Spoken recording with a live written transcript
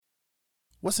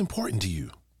What's important to you?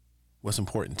 What's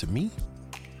important to me?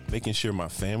 Making sure my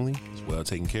family is well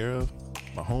taken care of,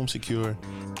 my home secure,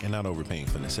 and not overpaying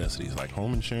for necessities like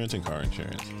home insurance and car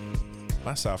insurance.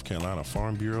 My South Carolina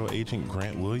Farm Bureau agent,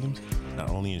 Grant Williams,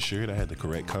 not only ensured I had the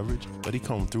correct coverage, but he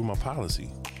combed through my policy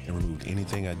and removed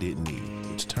anything I didn't need,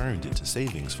 which turned into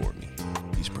savings for me.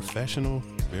 He's professional,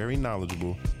 very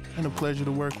knowledgeable, and a pleasure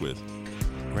to work with.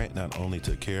 Grant not only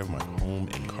took care of my home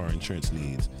and car insurance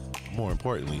needs, but more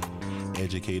importantly,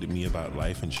 educated me about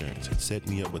life insurance and set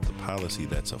me up with a policy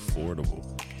that's affordable.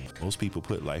 Most people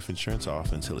put life insurance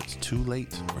off until it's too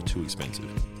late or too expensive,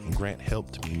 and Grant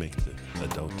helped me make the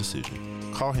adult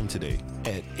decision. Call him today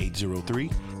at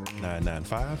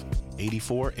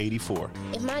 803-995-8484.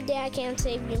 If my dad can't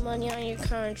save you money on your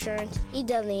car insurance, he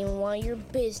doesn't even want your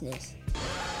business.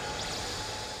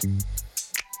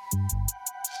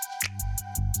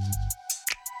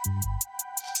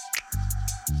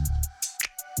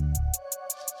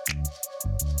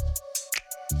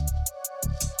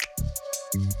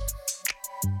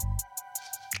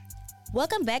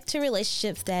 Welcome back to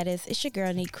Relationship Status. It's your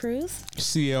girl, Neat Cruz.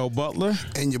 CL Butler.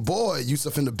 And your boy,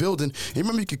 Yusuf, in the building. And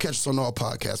remember, you can catch us on all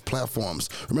podcast platforms.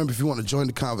 Remember, if you want to join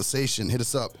the conversation, hit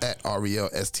us up at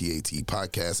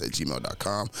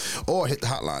RELSTATpodcast@gmail.com or hit the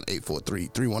hotline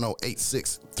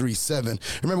 843-310-8637.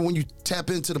 Remember, when you tap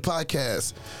into the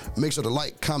podcast, make sure to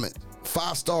like, comment,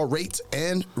 5-star rate,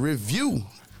 and review.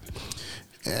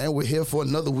 And we're here for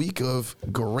another week of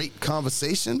great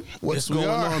conversation. What's going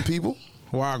on, people?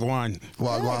 Wagwan.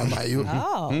 Wagwan, by you.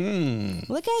 Oh,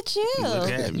 look at you. Look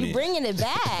at me. You're bringing it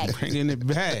back. Bringing it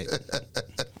back.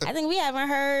 I think we haven't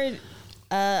heard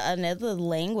another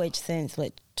language since,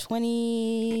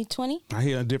 2020? I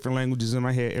hear different languages in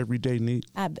my head every day, Neat.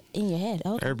 In your head,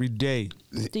 okay. Every day.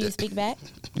 Do you speak back?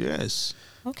 Yes.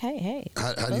 Okay, hey.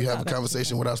 How do you have a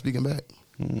conversation without speaking back?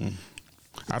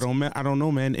 I don't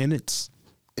know, man. And it's...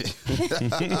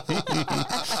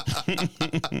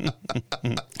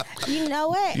 You know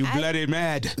what? You bloody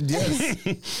mad.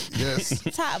 Yes. Yes.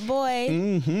 Top Boy,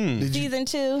 season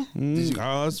 2.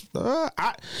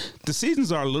 The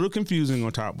seasons are a little confusing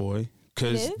on Top Boy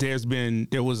because there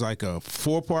was like a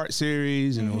 4-part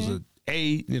series and it was a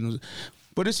 8,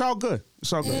 but it's all good.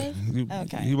 It's all good.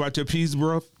 Okay. You watch your piece,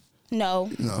 bro? No.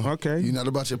 Okay. You not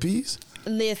about your peas?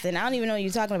 Listen, I don't even know what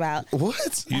you're talking about.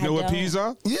 What? You know what peas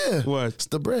are? Yeah. What? It's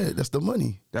the bread. That's the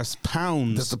money. That's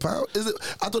pounds. That's the pound. Is it?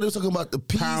 I thought they were talking about the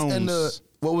peas and the.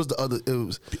 What was the other? It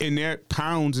was. In there,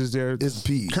 pounds is their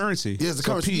peas. Currency. Yeah, it's the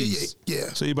currency. Peas.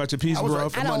 Yeah. So you bought your peas, I was bro?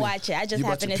 right for I don't money. watch it. I just You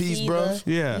happen bought to your peas, see bruh?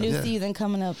 the new season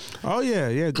coming up. Oh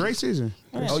yeah, great season.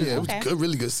 Oh yeah, it was Okay. good,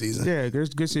 really good season. Yeah,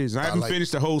 good season. I haven't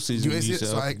finished the whole season. You ain't see it,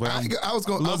 so I was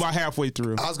going. a little about halfway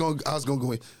through. I was going to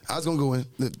go in.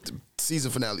 The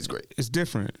season finale's great. It's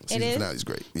different. Season finale's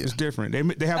great. Yeah. It's different.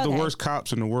 They have the worst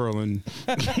cops in the world, and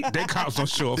their cops don't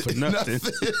show up for nothing.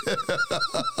 So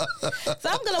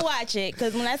I'm gonna watch it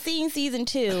because when I seen season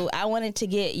 2, I wanted to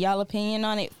get y'all opinion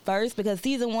on it first because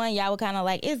season 1 y'all were kind of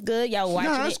like it's good, y'all were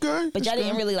watching it's good. but It's y'all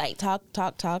didn't good. really like talk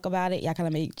about it. Y'all kind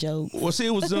of make jokes. Well, see,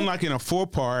 it was done like in a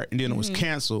 4-part, and then it was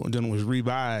canceled, and then it was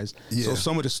revised. Yeah. So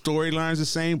some of the storylines are the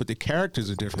same, but the characters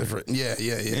are different. Yeah.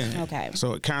 Okay.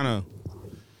 So it kind of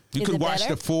you Is could it watch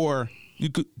better? You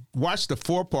could watch the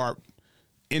 4-part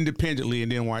independently,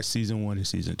 and then watch season 1 and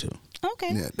season 2.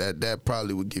 Okay. Yeah, that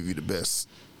probably would give you the best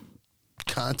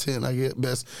content, I get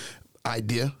best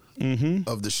idea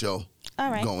of the show. All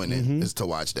right. Going in is to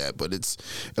watch that, but it's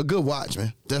a good watch,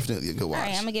 man. Definitely a good watch. All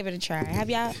right, I'm gonna give it a try. Have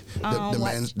y'all the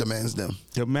man's them.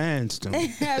 The man's them.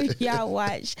 have y'all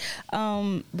watched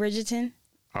Bridgerton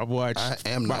I've watched I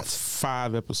am about not.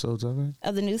 5 episodes of it.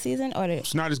 of the new season or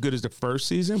It's not as good as the first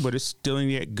season, but it's still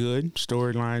yet good.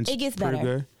 Storylines it gets pretty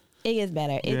better. good. It gets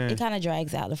better. Yeah. It kind of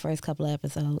drags out the first couple of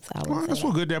episodes. I would Well, say that's that.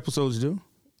 what good episodes do.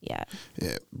 Yeah.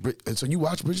 Yeah. And so you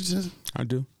watch Bridgerton? I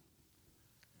do.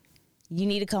 You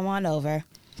need to come on over.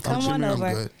 Come Jimmy, on I'm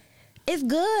over. good. It's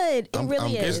good. It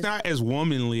really I'm- is. It's not as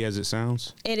womanly as it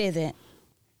sounds. It isn't.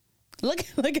 Look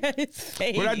at his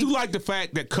face. But I do like the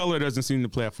fact that color doesn't seem to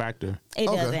play a factor It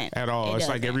Okay. doesn't at all. It It's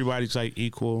like doesn't. everybody's like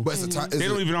equal. But it's a time. They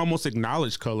don't even almost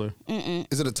acknowledge color.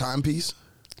 Is it a timepiece?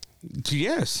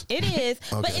 Yes. It is,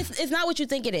 but Okay. it's not what you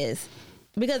think it is.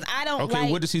 Because I don't Okay,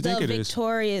 like what does he think the it is?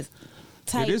 Victorious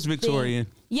type It is Victorian.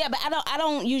 thing. Yeah, but I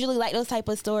don't usually like those type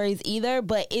of stories either.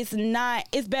 But it's not.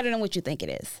 It's better than what you think it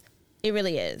is. It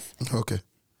really is. Okay.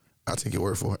 I'll take your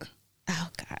word for it. Oh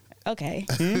God. Okay.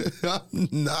 I'm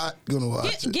not gonna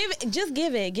watch it. Give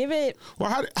it. Well,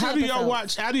 how do y'all episodes.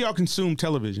 watch? How do y'all consume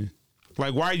television?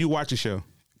 Like, why do you watch a show?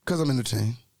 Because I'm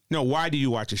entertained No, why do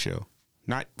you watch a show?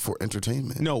 Not for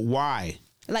entertainment. no. Why?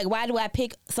 Like, why do I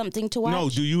pick something to watch? No,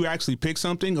 do you actually pick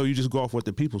something, or you just go off what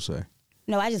the people say?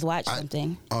 No, I just watch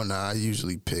something. Oh no, I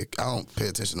usually pick. I don't pay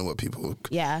attention to what people.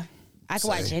 Yeah, I can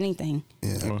watch anything.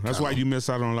 Yeah, Well, that's why you miss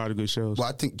out on a lot of good shows. Well,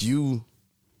 I think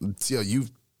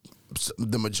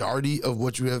the majority of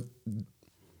what you have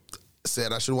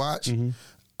said I should watch,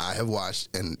 I have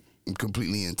watched and I'm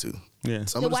completely into. Yeah. Some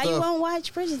So of the why stuff, you won't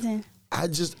watch Bridgerton?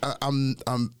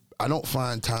 I don't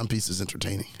find timepieces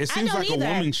entertaining. It seems don't like either. a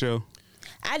woman show.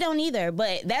 I don't either,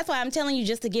 but that's why I'm telling you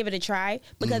just to give it a try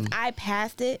because I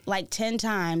passed it like 10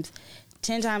 times.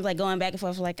 10 times, like going back and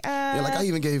forth, like, Yeah, like I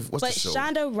even gave what's But the show?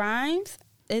 Shonda Rhimes,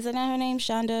 isn't that her name?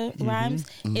 Shonda Rhimes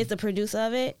is the producer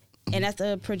of it. And that's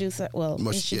the producer. Well,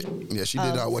 she did what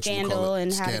you Scandal call it.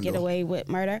 and How to Get Away with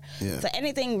Murder. Yeah. So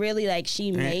anything really like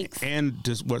she makes. And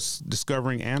just what's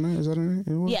Discovering Anna? Is that her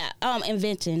name? Yeah,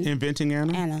 Inventing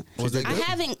Anna. Anna. Was that I good?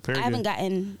 haven't Very good.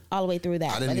 gotten all the way through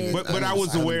that. I didn't even- But I was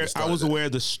I haven't aware. even I started was that. aware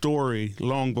of the story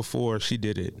long before she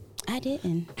did it. I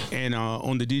didn't. And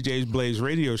on the DJ's Blaze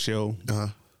radio show,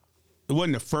 it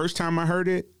wasn't the first time I heard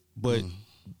it, but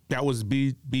that was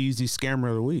Beezy's Scammer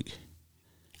of the Week.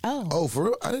 Oh. For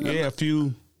real? I didn't know. Yeah, a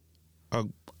few,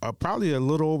 probably a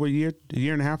little over a year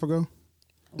and a half ago,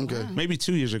 Okay. maybe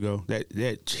 2 years ago.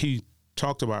 That he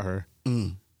talked about her,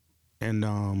 and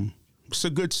it's a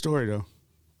good story though.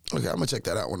 Okay, I'm gonna check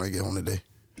that out when I get home today.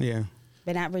 Yeah.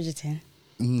 But not Bridgerton.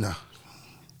 Nah.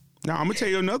 Now I'm gonna tell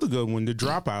you another good one. The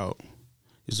Dropout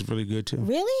is really good too.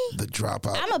 Really? The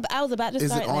Dropout. I was about to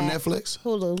Is start it on that. Netflix?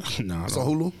 Hulu. No, It's on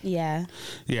Hulu? Yeah.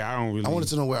 Yeah, I don't really. I wanted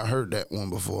to know where I heard that one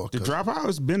before. The 'cause- Dropout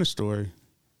has been a story.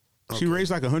 She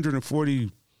raised like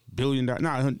 $140 billion.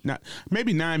 Not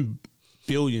maybe $9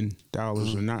 billion or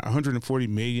not $140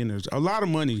 million. There's a lot of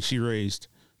money she raised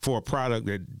for a product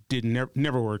that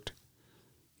never worked.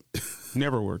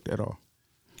 Never worked at all.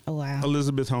 Oh, wow.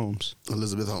 Elizabeth Holmes.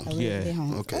 Elizabeth Holmes. Elizabeth Yeah.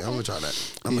 Holmes. Okay, I'm gonna try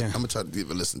that. I'm gonna try to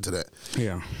give a listen to that.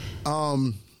 Yeah.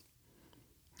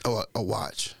 A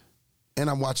watch, and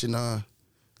I'm watching.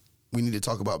 We need to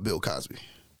talk about Bill Cosby.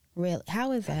 Really?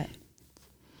 How is that?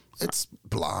 It's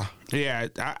blah. Yeah,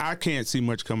 I can't see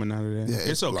much coming out of that. Yeah, it's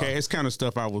it's okay. blah. It's kind of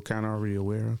stuff I was kind of already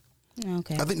aware of.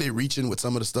 Okay. I think they reaching with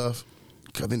some of the stuff.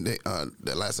 I think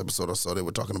that last episode I saw they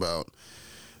were talking about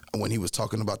when he was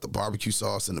talking about the barbecue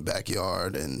sauce in the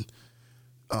backyard, and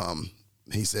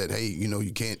he said, "Hey,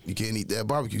 you can't eat that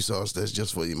barbecue sauce. That's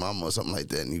just for your mama or something like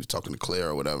that." And he was talking to Claire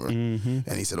or whatever,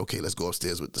 and he said, "Okay, let's go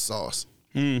upstairs with the sauce."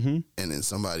 Mm-hmm. And then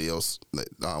somebody else,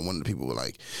 one of the people were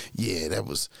like, "Yeah,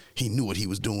 he knew what he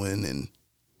was doing,"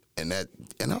 and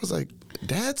I was like,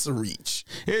 "That's a reach."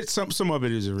 It's some of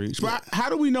it is a reach. But how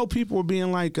do we know people are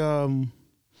being like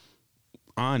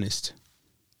honest?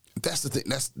 That's the thing.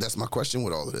 That's my question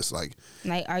with all of this. Like,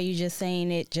 are you just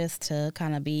saying it just to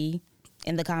kind of be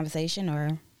in the conversation,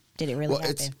 or did it really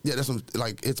happen?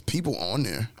 It's people on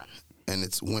there, and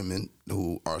it's women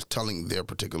who are telling their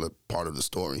particular part of the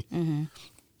story. Mm-hmm.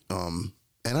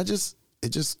 And it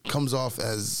just comes off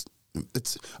as,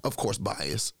 it's of course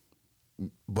bias,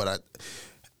 but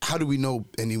how do we know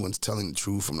anyone's telling the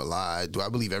truth from the lie? Do I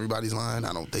believe everybody's lying?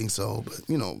 I don't think so, but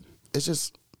it's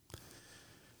just.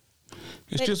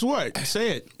 It's just what?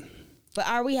 Say it. But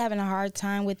are we having a hard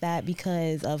time with that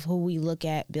because of who we look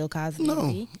at Bill Cosby to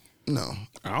be? No.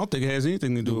 I don't think it has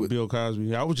anything to do with Bill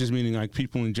Cosby. I was just meaning like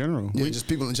people in general. Yeah, just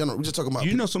people in general. We're just talking about.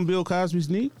 You know some Bill Cosby's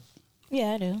neat?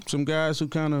 Yeah, I do. Some guys who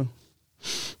kind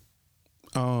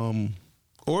of,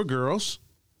 or girls.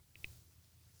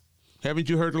 Haven't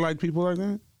you heard of like people like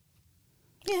that?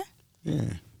 Yeah.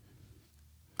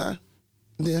 Yeah.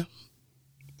 Yeah.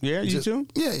 Yeah, you too?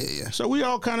 Yeah. So we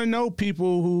all kind of know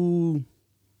people who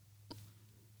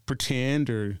pretend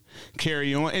or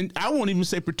carry on. And I won't even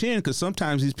say pretend because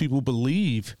sometimes these people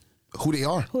believe Who they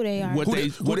are. Who they are. what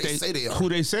Who they say they are. Who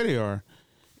they say they are.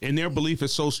 And their belief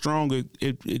is so strong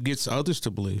it gets others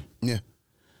to believe. Yeah.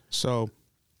 So,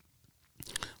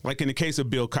 like in the case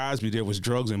of Bill Cosby, there was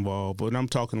drugs involved, but I'm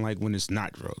talking like when it's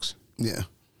not drugs. Yeah.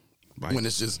 Like, When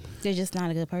it's just. They're just not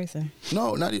a good person.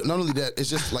 No, not only that. It's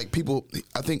just like people.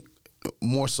 I think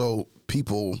more so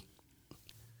people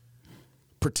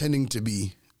pretending to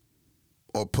be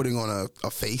or putting on a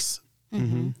face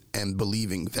and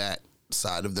believing that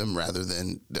side of them rather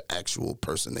than the actual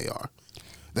person they are.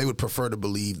 They would prefer to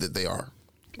believe that they are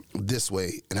this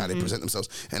way and how they present themselves,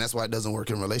 and that's why it doesn't work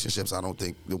in relationships. I don't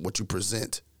think that what you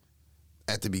present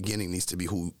at the beginning needs to be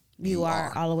who You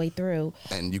are all the way through.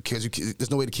 and there's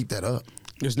no way to keep that up.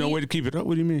 there's no way to keep it up.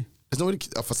 What do you mean? There's no way to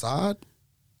keep a facade,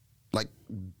 like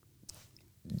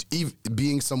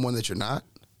being someone that you're not.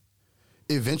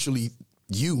 Eventually,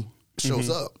 you shows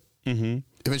up. Mm-hmm.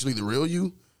 Eventually, the real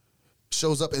you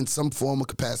shows up in some form or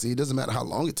capacity. It doesn't matter how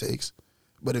long it takes,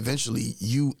 but eventually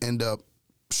you end up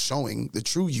showing, the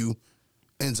true you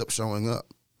ends up showing up.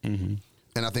 Mm-hmm.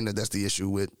 And I think that that's the issue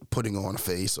with putting on a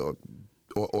face or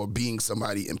being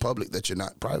somebody in public that you're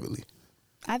not privately.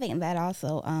 I think that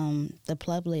also the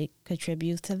public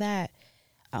contributes to that.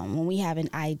 When we have an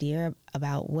idea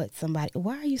about what somebody...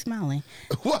 Why are you smiling?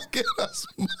 Why can't I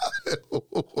smile?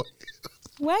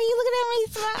 Why are you looking at me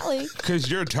smiling?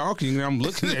 Because you're talking and I'm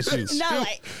looking at you. No,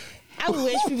 like, I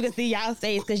wish people could see y'all's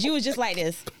face because you was just like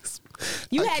this.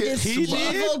 You had this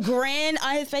little grin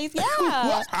on his face. Yeah.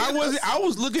 I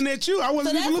was looking at you. I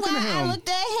wasn't even looking at him. I looked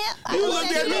at him. You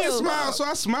looked at me and smiled, so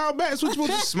I smiled back. So you're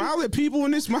supposed to smile at people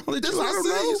when they smile at you. I don't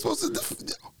know. You're supposed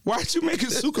to... Why'd you make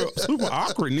it super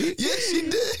awkward, Nick? Yeah, she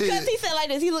did. Because he said like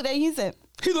this. He looked at you. He said...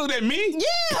 He looked at me?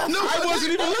 Yeah. No, I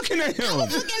wasn't even looking at him. I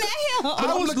was looking at him.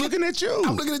 I was looking at you.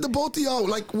 I'm looking at the both of y'all.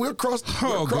 Like, we're across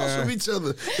from each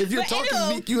other. If you're talking to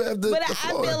me, you have the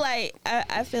floor.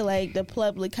 I feel like the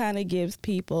public kind of gives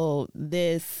people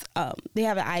this, they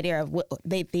have an idea of what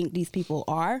they think these people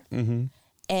are. Mm-hmm.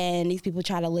 And these people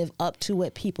try to live up to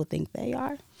what people think they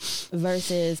are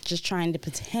versus just trying to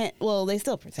pretend. Well, they're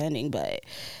still pretending, but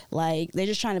like they're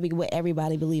just trying to be what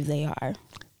everybody believes they are.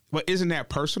 But isn't that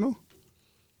personal?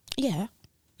 Yeah.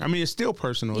 I mean, it's still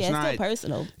personal. Yeah, it's not still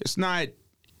personal. It's not.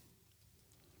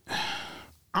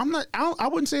 I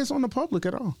wouldn't say it's on the public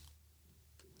at all.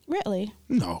 Really?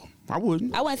 No, I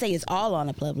wouldn't. I wouldn't say it's all on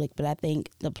the public, but I think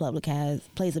the public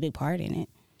plays a big part in it.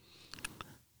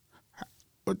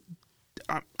 But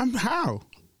I'm how?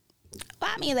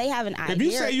 Well, I mean, they have an idea. If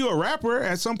you say you're a rapper,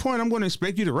 at some point I'm going to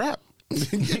expect you to rap.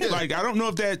 Like, I don't know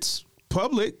if that's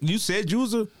public. You said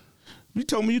you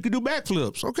told me you could do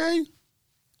backflips. Okay.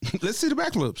 Let's see the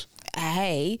backflips.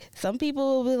 Hey, some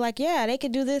people will be like, yeah, they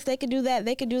could do this, they could do that,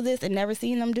 they could do this, and never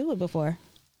seen them do it before.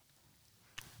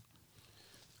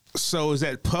 So is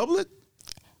that public?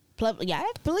 Yeah,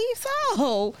 I believe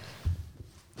so.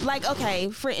 Like,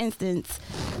 okay, for instance,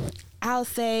 I'll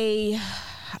say,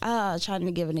 trying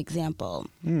to give an example.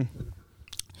 Yeah,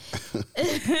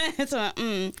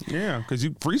 because you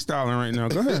freestyling right now.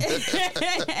 Go ahead.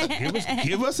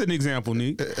 give us an example,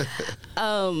 Nick.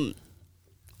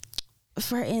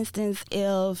 For instance,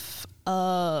 if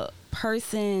a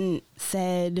person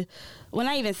said, well,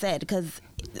 not even said, because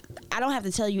I don't have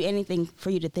to tell you anything for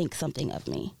you to think something of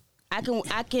me. I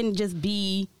can just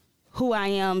be who I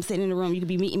am sitting in the room. You could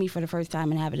be meeting me for the first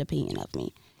time and have an opinion of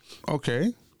me.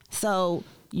 Okay. So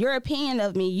your opinion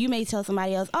of me, you may tell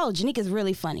somebody else, oh, Janique is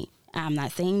really funny. I'm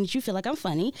not saying that you feel like I'm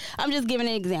funny. I'm just giving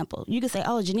an example. You could say,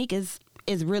 oh, Janique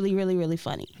is really, really, really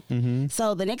funny. Mm-hmm.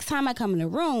 So the next time I come in the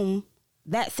room,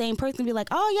 that same person be like,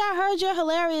 oh, yeah, I heard you're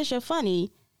hilarious, you're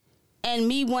funny. And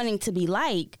me wanting to be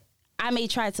like, I may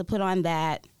try to put on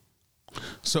that.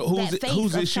 So whose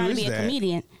issue is that? A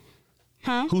comedian.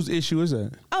 Huh? Whose issue is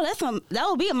that? Oh, that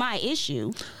would be my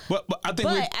issue. But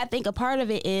I think a part of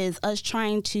it is us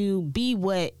trying to be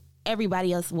what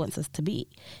everybody else wants us to be,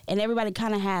 and everybody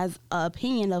kind of has an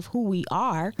opinion of who we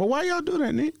are. But why y'all do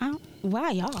that, Nick?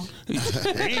 Why y'all?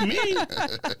 Ain't me.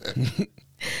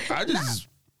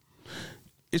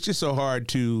 It's just so hard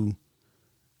to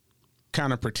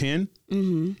kind of pretend.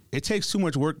 Mm-hmm. It takes too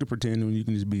much work to pretend when you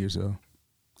can just be yourself.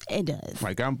 It does.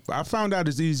 Like I found out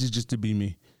it's easy just to be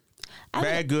me.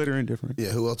 Bad, good, or indifferent.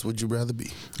 Yeah, who else would you rather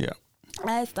be? Yeah.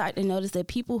 I start to notice that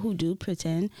people who do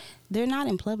pretend, they're not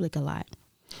in public a lot.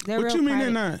 What you mean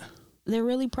they're not? They're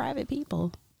really private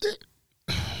people.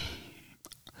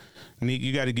 Nick,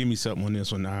 you got to give me something on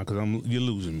this one now because you're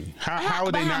losing me. How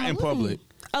are they not in public?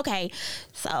 Okay,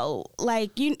 so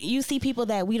like you see people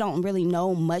that we don't really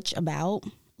know much about.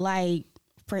 Like,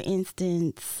 for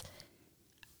instance,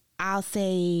 I'll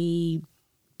say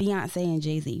Beyonce and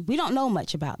Jay-Z. We don't know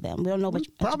much about them. We don't know much.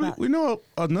 We know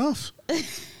enough.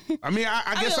 I mean,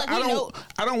 I guess I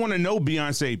don't want to know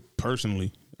Beyonce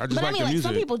personally. I just like the music.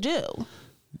 Some people do.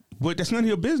 But that's none of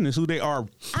your business who they are.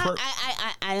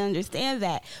 I understand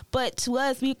that. But to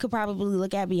us, we could probably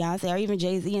look at Beyonce or even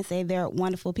Jay-Z and say they're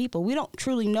wonderful people. We don't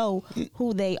truly know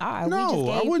who they are. No,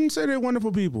 I wouldn't say they're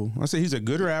wonderful people. I say he's a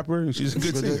good rapper and she's a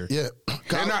good singer. Yeah.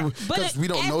 Because we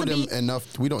don't know them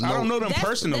enough. We don't know. I don't know them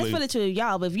personally. That's for the two of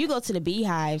y'all. But if you go to the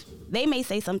Beehive, they may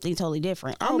say something totally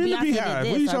different. I'm in the Beehive.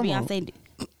 What are you talking about? Beyonce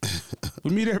we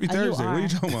meet every Thursday. What are you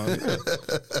talking about?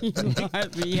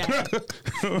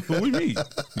 We meet.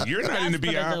 You're not in the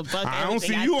Beehive. I don't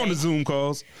see you on the Zoom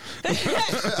calls. First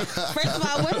of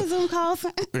all, what are Zoom calls?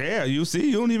 Yeah, you see,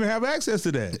 you don't even have access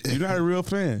to that. You're not a real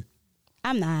fan.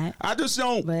 I'm not. I just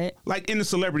don't. Like in the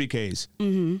celebrity case.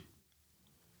 Mm-hmm.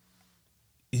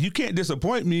 You can't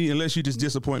disappoint me unless you just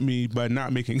disappoint me by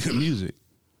not making good music.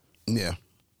 Yeah.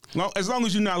 As long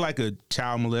as you're not like a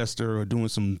child molester or doing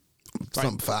some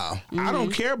Something foul. I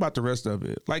don't care about the rest of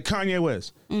it. Like Kanye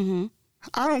West. Mm-hmm.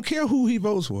 I don't care who he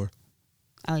votes for.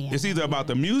 Oh yeah. It's either about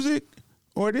the music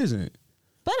or it isn't.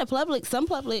 But some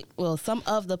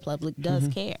of the public does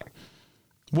care.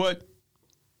 What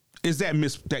is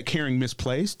that caring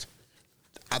misplaced?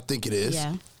 I think it is.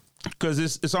 Yeah. Because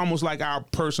it's almost like our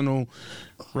personal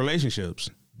relationships.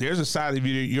 There's a side of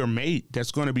your mate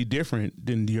that's going to be different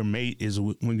than your mate is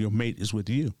when your mate is with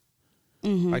you.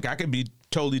 Mm-hmm. Like I could be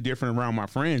totally different around my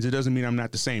friends. It doesn't mean I'm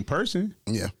not the same person.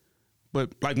 Yeah.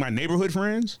 But like my neighborhood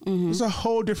friends, it's a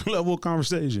whole different level of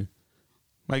conversation.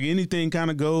 Like anything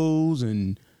kind of goes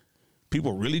and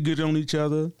people are really good on each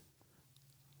other.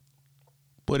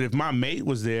 But if my mate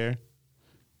was there,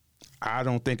 I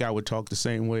don't think I would talk the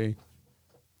same way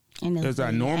as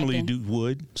I normally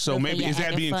would. So maybe, is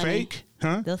that being fake?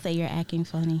 Huh? They'll say you're acting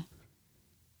funny.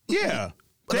 Yeah.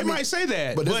 They might say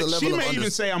that. But she may even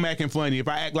say I'm acting funny if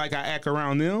I act like I act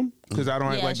around them because I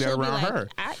don't act like that around her.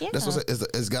 That's what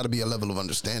it's got to be a level of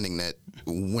understanding that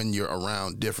when you're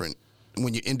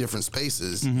when you're in different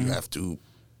spaces, you have to.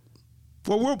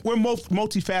 Well, we're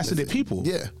multifaceted people.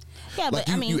 Yeah. Yeah, like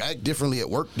but you act differently at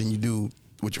work than you do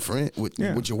with your friend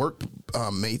with your work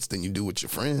mates than you do with your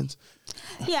friends.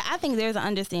 Yeah, I think there's an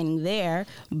understanding there,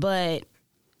 but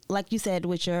like you said,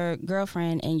 with your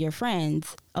girlfriend and your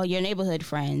friends or your neighborhood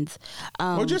friends,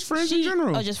 or just friends in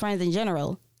general, or just friends in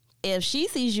general. If she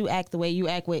sees you act the way you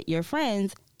act with your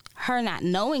friends, her not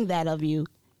knowing that of you,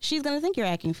 she's gonna think you're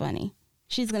acting funny.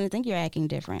 She's gonna think you're acting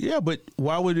different. Yeah, but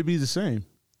why would it be the same?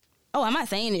 Oh, I'm not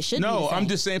saying it should be the same. No, I'm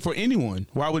just saying for anyone,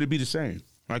 why would it be the same?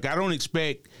 Like, I don't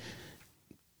expect,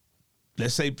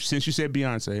 let's say, since you said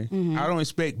Beyonce, I don't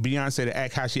expect Beyonce to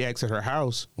act how she acts at her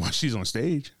house while she's on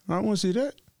stage. I don't want to see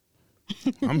that.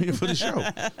 I'm here for the show.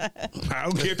 I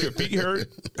don't care if your feet hurt.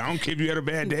 I don't care if you had a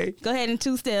bad day. Go ahead and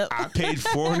two-step. I paid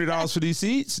 $400 for these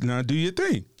seats. Now do your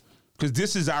thing. Because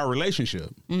this is our relationship.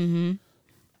 Mm-hmm.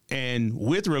 And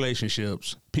with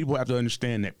relationships, people have to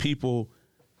understand that people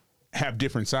have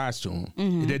different sides to them.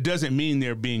 Mm-hmm. That doesn't mean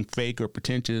they're being fake or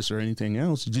pretentious or anything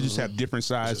else. You just have different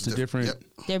sides to different. Yep.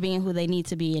 They're being who they need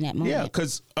to be in that moment. Yeah,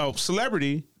 because a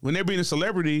celebrity, when they're being a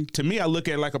celebrity, to me, I look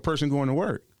at it like a person going to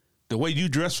work. The way you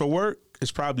dress for work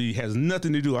is probably has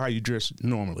nothing to do with how you dress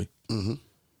normally. Mm-hmm.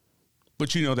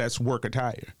 But you know that's work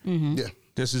attire. Mm-hmm. Yeah,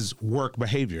 this is work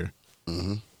behavior.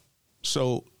 Mm-hmm.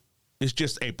 So it's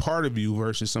just a part of you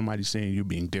versus somebody saying you're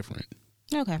being different.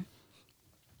 Okay.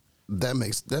 That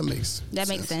makes sense.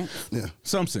 Yeah,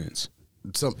 some sense.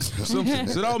 Some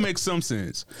sense. It all makes some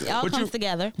sense. It all comes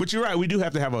together. But you're right. We do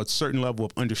have to have a certain level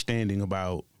of understanding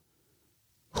about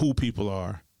who people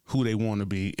are, who they want to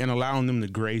be, and allowing them the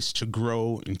grace to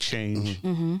grow and change.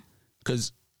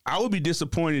 Because I would be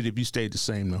disappointed if you stayed the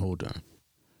same the whole time.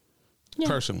 Yeah.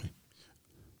 Personally.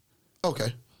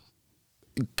 Okay.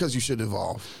 Because you should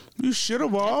evolve. You should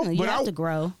evolve. But you have to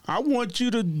grow. I want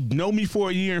you to know me for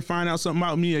a year and find out something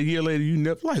about me a year later. You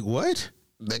never like what?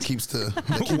 That keeps the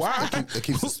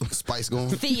spice going.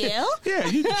 CL? Yeah,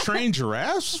 you train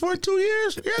giraffes for 2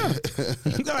 years. Yeah,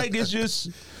 like it's just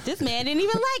this man didn't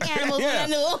even like animals when I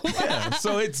knew him. Yeah,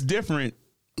 so it's different.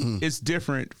 It's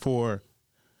different for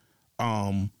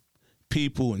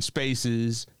people and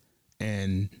spaces,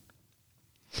 and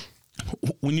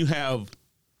when you have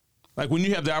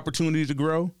the opportunity to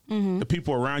grow, the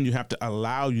people around you have to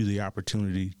allow you the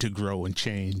opportunity to grow and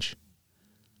change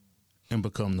and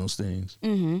become those things.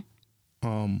 They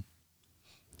can't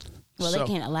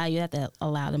allow you. You have to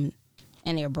allow them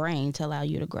in their brain to allow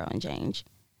you to grow and change,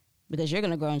 because you're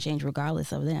going to grow and change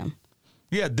regardless of them.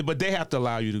 Yeah, but they have to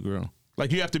allow you to grow.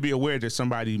 Like, you have to be aware that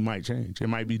somebody might change. It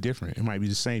might be different. It might be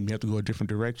the same. You have to go a different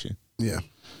direction. Yeah.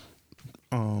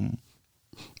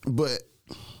 But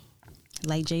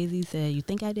like Jay-Z said, you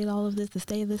think I did all of this to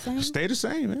stay the same? Stay the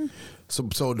same, man.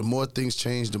 So the more things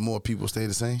change, the more people stay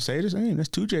the same? Stay the same. That's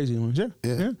 2 Jay-Z ones,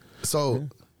 yeah. So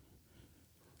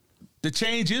the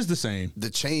change is the same. The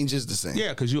change is the same. Yeah,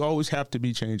 because you always have to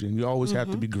be changing. You always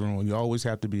have to be growing. You always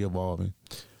have to be evolving.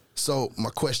 So my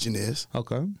question is,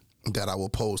 that I will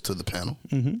pose to the panel.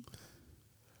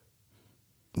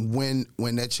 When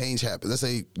that change happens, let's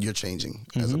say you're changing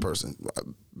as a person,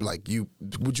 like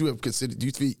would you have considered? Do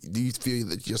you feel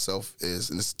that yourself is,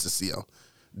 and this is to CL,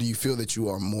 do you feel that you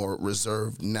are more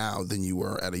reserved now than you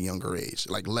were at a younger age,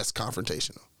 like less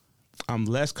confrontational? I'm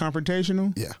less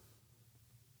confrontational. Yeah.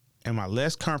 Am I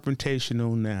less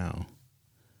confrontational now?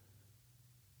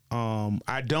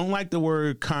 I don't like the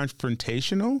word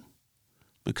confrontational,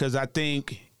 because I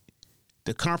think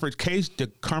the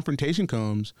confrontation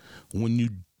comes when you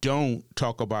don't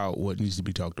talk about what needs to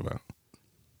be talked about.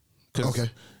 Okay.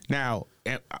 Now,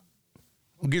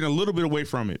 I'm getting a little bit away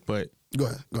from it, but Go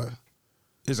ahead.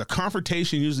 is a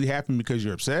confrontation usually happen because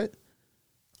you're upset,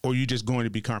 or you just going to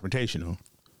be confrontational?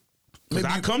 Because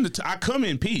I come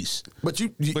in peace. But But you're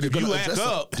if gonna you address act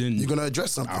up, something. then You're gonna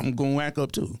address something. I'm going to act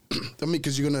up too. I mean,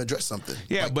 because you're gonna address something.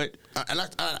 Yeah, Like,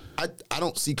 I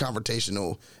don't see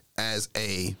confrontational as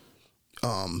a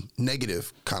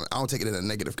negative kind of. I don't take it in a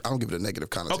negative. I don't give it a negative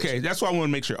connotation. Okay, that's why I want to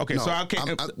make sure. Okay, No, so I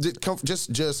can't.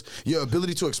 just your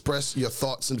ability to express your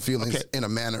thoughts and feelings Okay. in a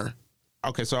manner.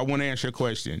 Okay, so I want to answer your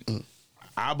question.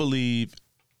 I believe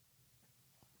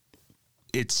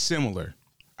it's similar.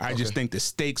 I just think the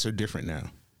stakes are different now.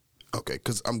 Okay,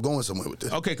 because I'm going somewhere with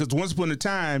this. Okay, because once upon a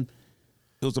time,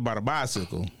 it was about a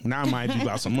bicycle. Now it might be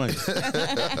about some money.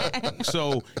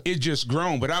 So it's just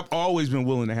grown. But I've always been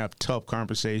willing to have tough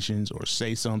conversations or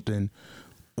say something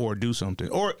or do something.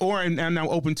 And I'm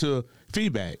open to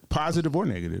feedback, positive or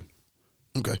negative.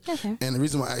 Okay. Okay. And the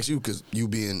reason why I asked you, because you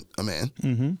being a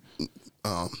man,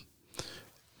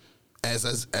 as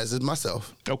is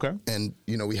myself. Okay. And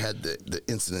we had the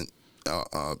incident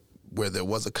where there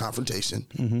was a confrontation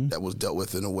that was dealt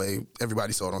with in a way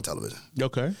everybody saw it on television.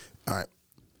 Okay. All right.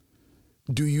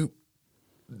 Do you?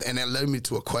 And that led me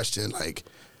to a question: like,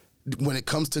 when it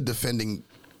comes to defending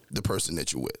the person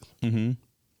that you're with,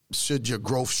 should your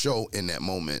growth show in that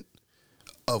moment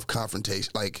of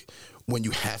confrontation? Like, when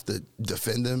you have to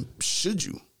defend them, should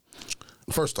you?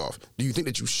 First off, do you think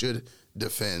that you should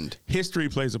defend? History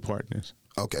plays a part in this.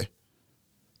 Okay.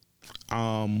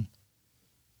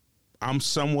 I'm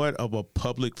somewhat of a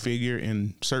public figure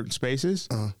in certain spaces,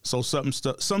 so some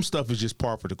stuff is just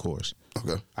par for the course.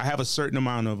 Okay. I have a certain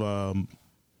amount of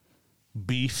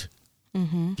beef,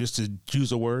 just to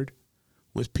use a word,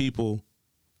 with people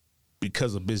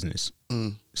because of business.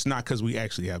 It's not because we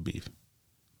actually have beef.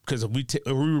 Because if we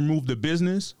remove the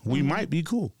business, we might be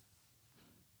cool.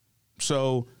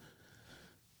 So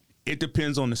it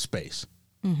depends on the space.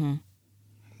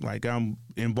 Like, I'm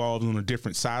involved on a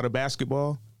different side of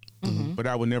basketball, but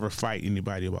I would never fight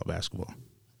anybody about basketball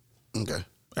Okay.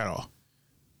 at all.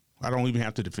 I don't even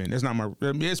have to defend. That's not my.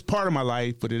 I mean, it's part of my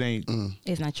life, but it ain't.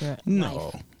 It's not your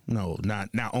No, life. no,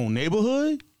 not on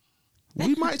neighborhood.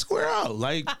 We might square out,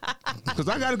 like, because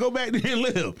I got to go back there and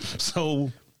live.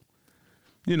 So,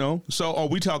 So, are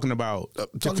we talking about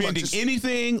defending just-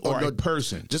 anything or no, a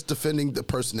person? Just defending the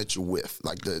person that you're with,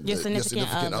 like your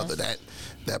significant other,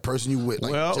 that person you with,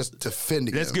 like Well, just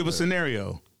defending. Let's them. give a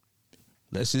scenario.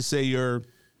 Let's just say your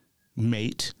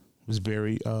mate was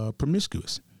very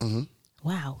promiscuous,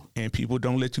 Wow. and people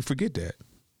don't let you forget that.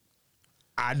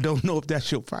 I don't know if that's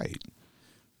your fight.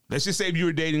 Let's just say if you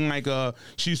were dating, like,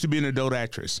 she used to be an adult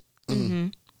actress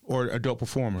or adult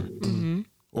performer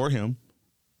or him.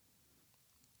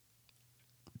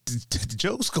 The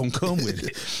joke's gonna come with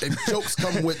it. And jokes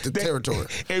come with the territory.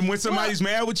 And when somebody's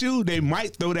mad with you, they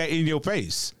might throw that in your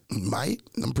face. Might?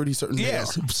 I'm pretty certain. they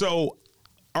Yes. are. So,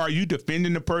 are you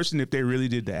defending the person if they really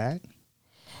did the act?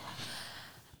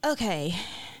 Okay.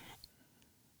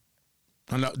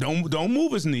 No, don't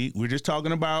move us, neat. We're just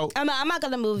talking about I'm not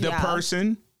gonna move the y'all.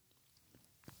 person.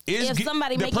 If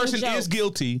somebody the making person jokes. is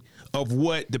guilty of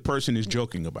what the person is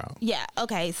joking about. Yeah.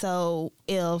 Okay. So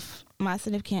if my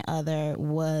significant other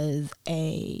was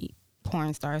a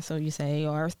porn star, so you say,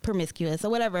 or promiscuous or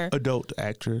whatever, Adult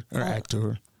actor or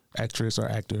actress or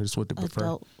actor is what they prefer.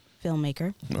 adult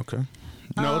filmmaker, Okay.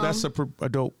 No, that's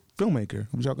adult filmmaker.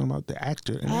 I'm talking about the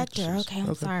actor. And actor. actress. Okay.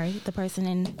 I'm sorry. The person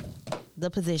in the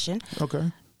position.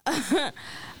 Okay. And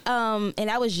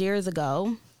that was years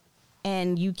ago.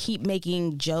 And you keep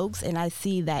making jokes, and I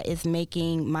see that it's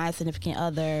making my significant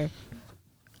other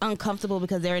uncomfortable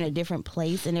because they're in a different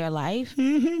place in their life.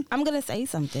 I'm going to say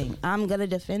something. I'm going to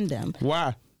defend them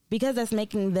Why? because that's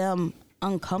making them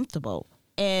uncomfortable,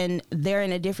 and they're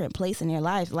in a different place in their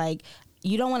life. Like,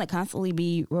 you don't want to constantly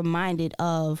be reminded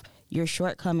of your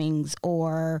shortcomings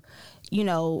or,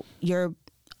 your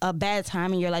a bad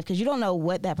time in your life because you don't know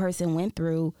what that person went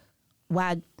through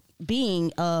while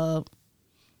being a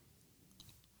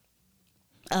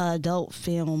adult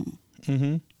film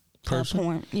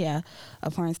Person.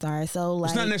 a porn star. So, like,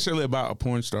 It's not necessarily about a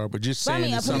porn star, but just but I saying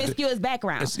mean, a it's something. promiscuous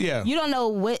background. Yeah. You don't know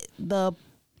what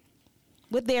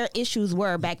their issues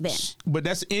were back then. But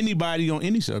that's anybody on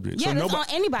any subject. Yeah, that's on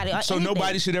anybody. On So anything.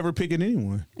 nobody should ever pick at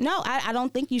anyone. No, I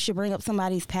don't think you should bring up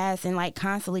somebody's past and like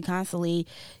constantly,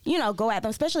 go at them,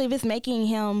 especially if it's making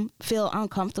him feel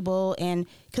uncomfortable, and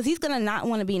because he's gonna not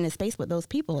want to be in a space with those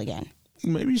people again.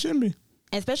 Maybe you shouldn't be.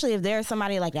 Especially if there's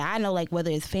somebody like that I know, like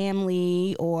whether it's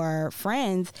family or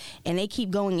friends, and they keep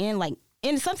going in like,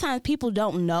 and sometimes people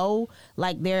don't know,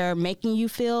 like they're making you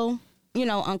feel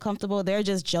uncomfortable. They're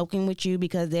just joking with you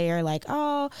because they are like,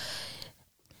 oh,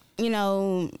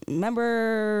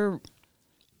 remember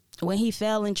when he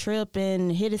fell and tripped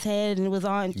and hit his head and it was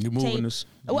on You're tape. moving us.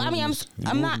 Well, I mean,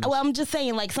 I'm just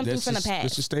saying like something from the past.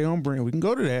 Let's just stay on brand. We can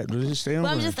go to that. Let's just stay on But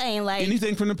I'm brand. just saying like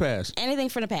Anything from the past. anything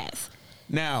from the past.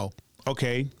 Now,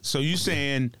 okay, so you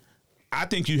saying, I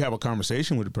think you have a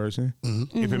conversation with the person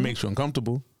if it makes you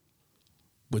uncomfortable,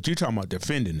 but you're talking about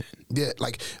defending it. Yeah,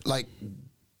 like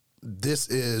this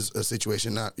is a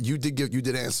situation. Now you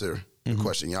did answer the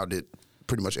question. Y'all did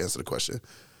pretty much answer the question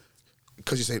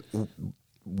because you say,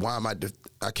 why am I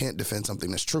can't defend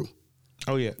something that's true,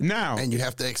 Oh yeah. Now, and you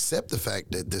have to accept the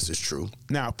fact that this is true.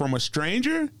 now from a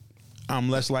stranger, I'm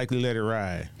less likely to let it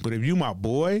ride. But if you my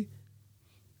boy,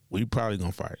 we probably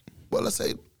gonna fight. Well, let's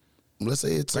say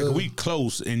it's Like if we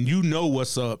close and you know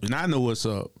what's up and I know what's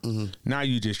up. Now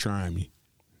you just trying me.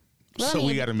 Well, So I we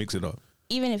mean, got to mix it up.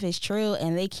 even if it's true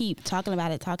and they keep talking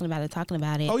about it.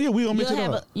 Oh yeah, we gonna mix it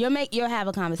have up. you'll have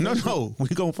a conversation. No, we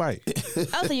gonna fight.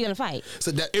 Oh, so you're gonna fight?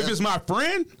 so that If it's my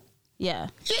friend, Yeah.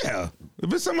 yeah.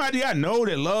 If it's somebody I know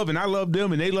that love and I love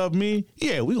them and they love me,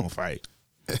 yeah, we gonna fight.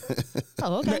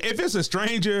 Oh, Now, okay. if it's a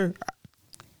stranger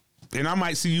and I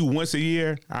might see you once a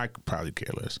year, I could probably care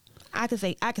less. I can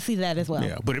see that as well.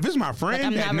 Yeah, but if it's my friend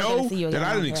I'm that never gonna know see you again, that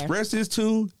I I didn't don't care. express this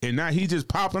to, and now he just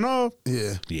popping off,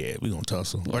 yeah. we gonna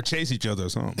tussle or chase each other or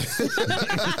something.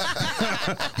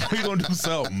 We gonna do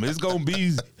something. It's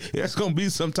gonna be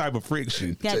some type of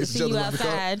friction. Got to Chase see each you other off the car.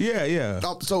 outside. Yeah.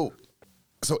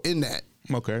 So in that,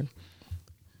 Okay.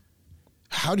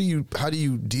 how do you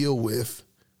deal with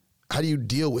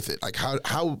it? Like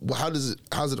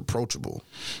how's it approachable?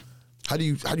 How do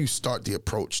you start the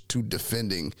approach to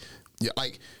defending? Yeah,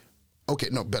 like okay,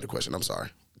 no, better question. I'm sorry.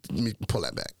 Let me pull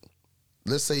that back.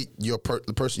 Let's say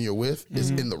the person you're with is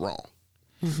in the wrong.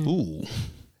 Ooh.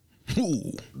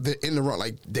 They're in the wrong.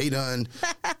 Like they done.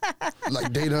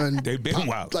 They've been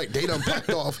wild. Like they done packed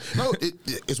off. No,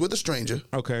 it's with a stranger.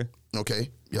 Okay. Okay,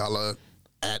 y'all are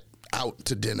out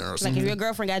to dinner or Like something. if your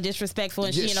girlfriend got disrespectful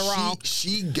and she in the wrong.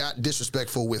 She got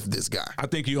disrespectful with this guy. I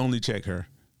think you only check her.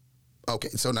 Okay,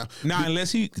 so now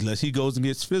Unless he goes and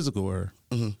gets physical with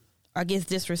her. Or gets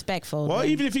disrespectful. Well, then-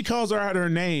 even if he calls her out her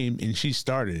name and she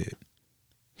started it,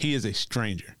 he is a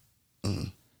stranger.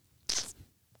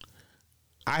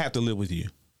 I have to live with you.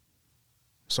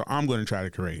 So I'm going to try to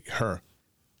correct her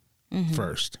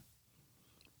first.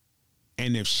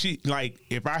 And if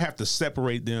I have to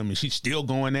separate them and she's still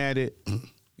going at it,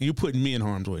 you're putting me in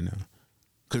harm's way now.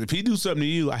 Because if he do something to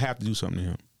you, I have to do something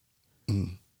to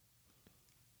him.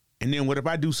 And then what if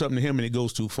I do something to him and it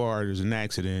goes too far, there's an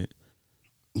accident,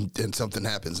 then something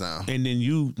happens now. and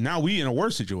then now we in a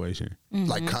worse situation.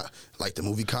 Like the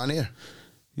movie Con Air.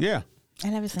 Yeah. I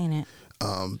never seen it.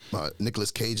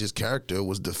 Nicolas Cage's character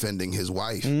was defending his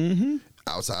wife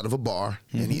outside of a bar,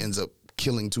 and he ends up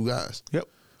killing two guys. Yep.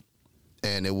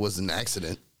 And it was an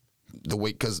accident.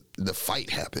 Because the fight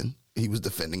happened, he was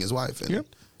defending his wife. And Yep.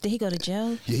 Did he go to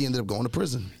jail? yeah, he ended up going to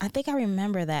prison. I think I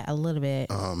remember that a little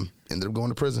bit. Ended up going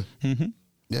to prison.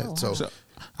 Yeah. So So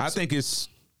I think it's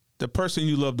the person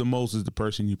you love the most is the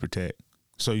person you protect.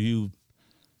 So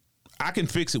I can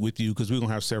fix it with you because we're going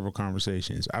to have several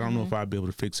conversations. I don't know if I'll be able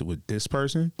to fix it with this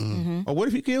person. Or what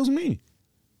if he kills me?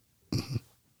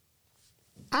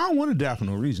 I don't want to die for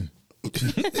no reason. and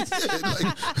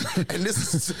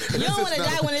this is You don't want to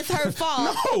die when it's her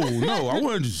fault. No. I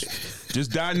want to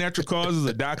just die natural causes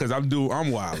or die because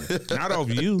I'm wilding. Not off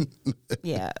you.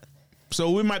 Yeah.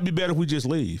 So it might be better if we just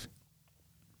leave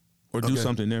or do Okay.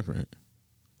 something different.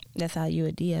 That's how you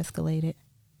would de-escalate it.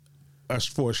 Us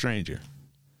for a stranger.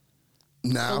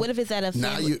 now. But what if it's at a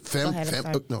now family- you Go ahead, I'm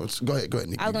sorry. no, go ahead,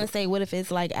 Nikki. I was going to say, what if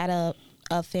it's like at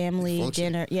a family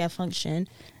Function. dinner, function,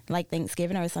 like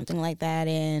Thanksgiving or something like that,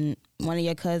 and one of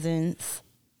your cousins,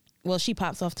 she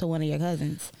pops off to one of your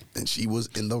cousins. and she was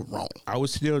in the wrong. I would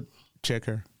still check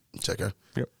her. Check her.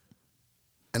 Yep.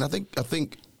 And I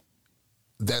think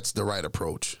that's the right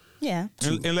approach Yeah.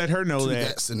 And let her know to that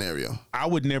that scenario. I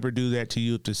would never do that to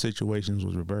you if the situations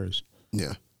was reversed.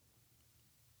 Yeah.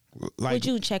 Like, Would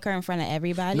you check her in front of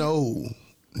everybody? No.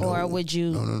 Or would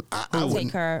you No. I take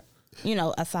wouldn't. her,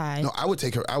 aside? No, I would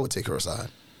take her aside.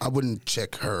 I wouldn't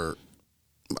check her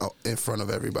in front of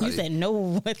everybody. You said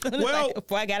no. Well-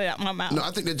 before I got it out my mouth. No,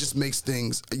 I think that just makes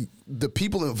things. The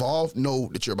people involved know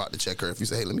that you're about to check her. If you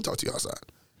say, "Hey, let me talk to you outside,"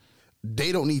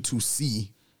 they don't need to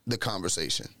see the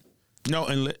conversation. no,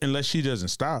 unless she doesn't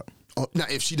stop. Oh, now,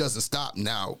 if she doesn't stop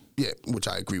now, yeah, which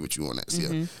I agree with you on that.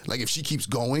 Yeah, like if she keeps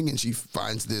going and she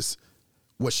finds this,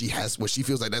 what she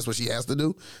feels like that's what she has to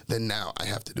do, then now I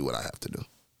have to do what I have to do.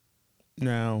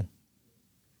 Now,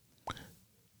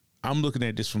 I'm looking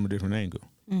at this from a different angle.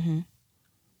 Mm-hmm.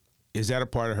 Is that a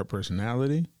part of her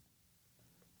personality?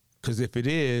 Because if it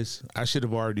is, I should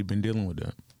have already been dealing with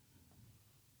that.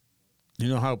 You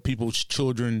know how people's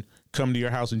children come to your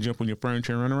house and jump on your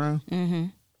furniture and run around? Mm-hmm.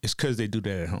 It's because they do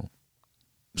that at home.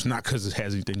 It's not because it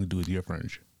has anything to do with your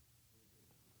furniture.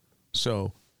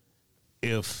 So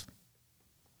if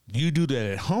you do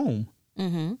that at home,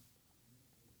 Mm-hmm.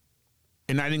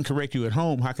 and I didn't correct you at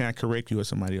home, how can I correct you at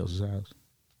somebody else's house?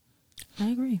 I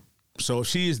agree. So if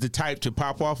she is the type to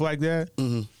pop off like that,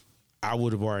 I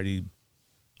would have already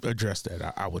addressed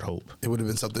that. I would hope. It would have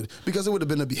been something, because it would have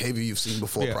been a behavior you've seen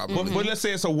before, Yeah. probably. But let's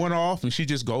say it's a one-off and she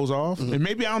just goes off, and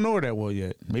maybe I don't know her that well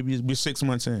yet. Maybe we're 6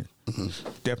 months in.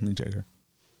 Definitely check her.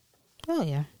 Oh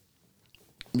yeah.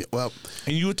 Yeah, well,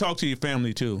 And you would talk to your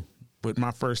family too. But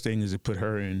my first thing is to put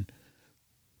her in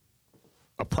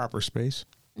a proper space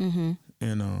and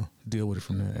deal with it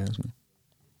from there. Ask me.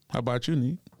 How about you,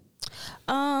 Neat?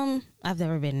 I've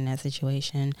never been in that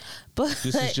situation, but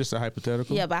This is just a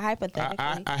hypothetical. yeah, but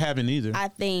hypothetically, I haven't either. I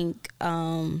think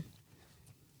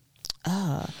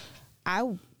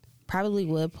I probably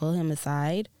would pull him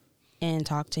aside and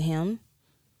talk to him.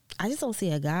 I just don't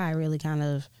see a guy really kind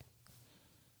of,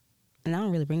 and I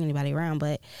don't really bring anybody around,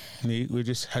 but Neat, we're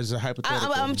just as a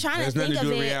hypothetical. I'm trying to There's nothing think to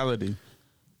do of with it. reality.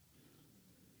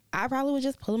 I probably would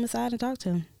just pull him aside and talk to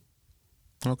him.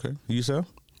 Okay, you so?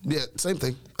 yeah, same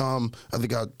thing. I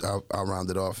think I'll round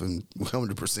it off and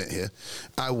 100% here.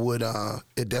 I would,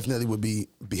 it definitely would be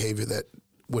behavior that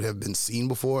would have been seen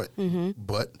before,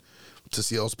 but to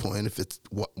CL's point, if it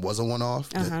was a one-off,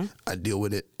 then I'd deal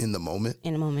with it in the moment,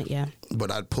 In a moment, yeah.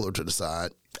 but I'd pull her to the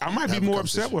side. I might be have a more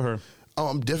upset conversation. with her. Oh,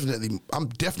 I'm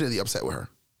definitely upset with her,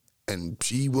 and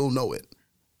she will know it.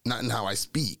 Not in how I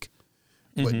speak,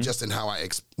 but just in how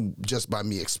just by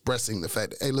me expressing the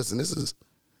fact that, hey, listen,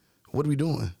 what are we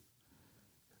doing?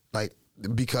 Like,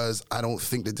 because I don't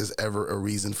think that there's ever a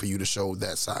reason for you to show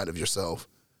that side of yourself.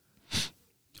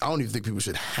 I don't even think people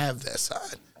should have that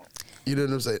side. You know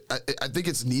what I'm saying? I think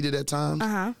it's needed at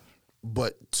times,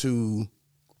 but to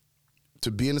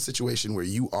be in a situation where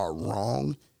you are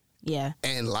wrong Yeah.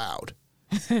 and loud.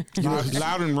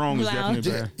 Loud and wrong is Loud.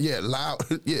 definitely bad. Yeah, loud.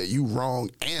 Yeah, you wrong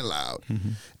and loud.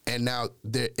 And now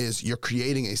you're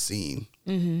creating a scene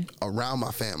around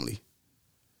my family.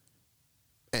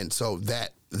 And so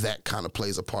that kind of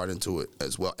plays a part into it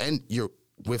as well. And you're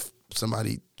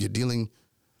dealing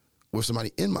with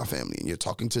somebody in my family, and you're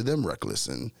talking to them reckless.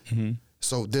 And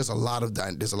so there's a lot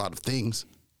of things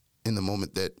in the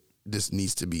moment that this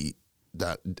needs to be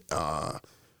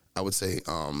I would say,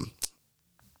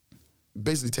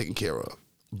 basically taken care of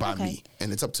by me,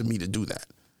 and it's up to me to do that.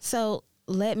 So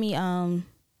let me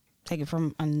take it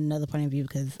from another point of view,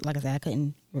 because like I said, I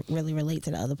couldn't really relate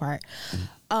to the other part.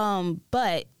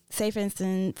 But say for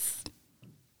instance,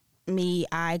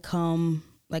 I come,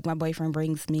 like my boyfriend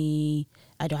brings me,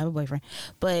 I don't have a boyfriend,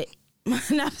 but my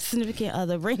not significant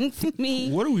other brings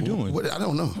me. What are we doing? I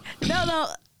don't know. No,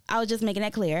 I was just making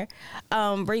that clear.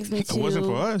 Brings me to. It wasn't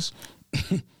for us.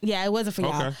 Yeah, it wasn't for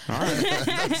y'all. Okay, all right.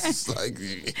 That's like,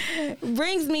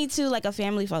 Brings me to like a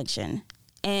family function,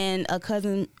 and a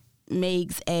cousin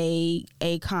makes a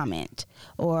comment,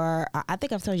 or I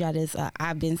think I've told y'all this.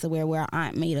 I've been somewhere where our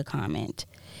aunt made a comment,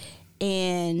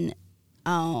 and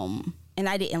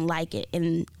I didn't like it,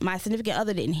 and my significant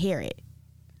other didn't hear it.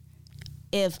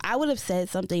 If I would have said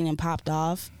something and popped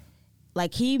off,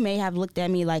 like he may have looked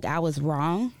at me like I was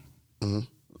wrong,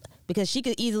 because she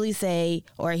could easily say,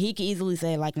 or he could easily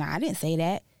say, like, "Nah, I didn't say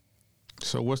that."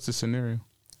 So what's the scenario?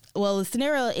 Well, the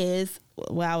scenario is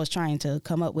what I was trying to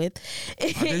come up with.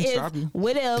 I didn't stop you.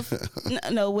 What if,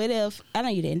 what if, I know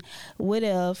you didn't. What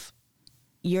if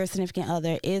your significant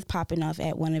other is popping off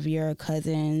at one of your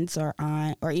cousins or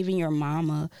aunt or even your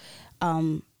mama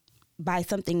by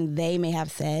something they may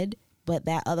have said, but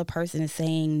that other person is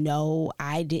saying, no,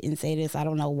 I didn't say this. I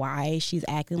don't know why she's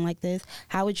acting like this.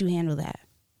 How would you handle that?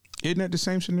 Isn't that the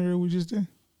same scenario we just did?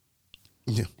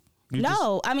 yeah.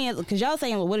 I mean, because y'all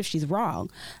saying, well, what if she's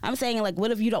wrong? I'm saying, like, what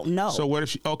if you don't know? So what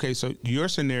if so your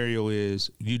scenario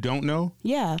is you don't know?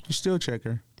 Yeah. You still check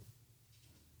her.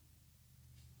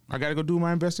 I got to go do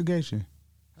my investigation.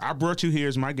 I brought you here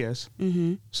as my guest.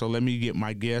 So let me get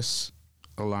my guests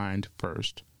aligned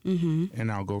first.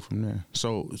 And I'll go from there.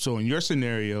 So in your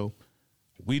scenario,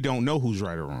 we don't know who's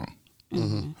right or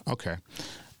wrong. Okay.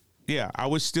 Yeah, I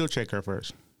would still check her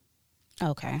first.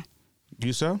 Okay.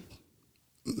 You so?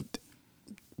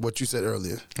 What you said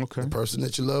earlier. Okay. The person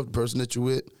that you love, the person that you're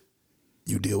with,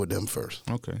 you deal with them first.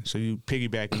 Okay. So you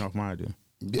piggybacking off my idea.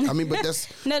 Yeah, I mean, but that's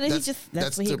No,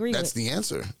 that's what he agreed That's with. the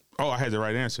answer. Oh, I had the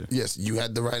right answer. Yes, you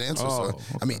had the right answer, Oh, sir. okay.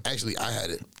 I mean, actually, I had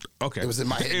it. Okay. It was in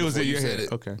my head. It was before in you your said head.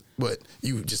 it. Okay. But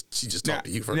she just talked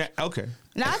to you first. Yeah, okay.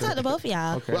 No, I talked to both of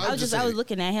y'all. Okay. Well, I was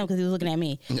looking at him because he was looking at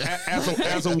me.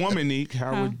 As a woman, Neek,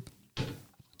 how would...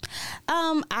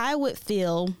 I would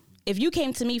feel if you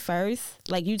came to me first,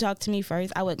 like you talked to me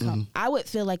first, I would come. I would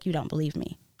feel like you don't believe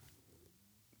me.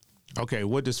 Okay,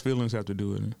 what does feelings have to do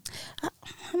with it?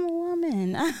 I'm a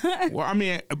woman. Well, I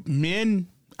mean, men,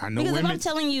 I know Because women. if I'm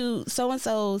telling you so and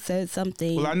so said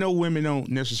something, Well, I know women don't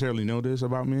necessarily know this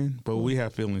about men, but we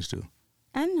have feelings too.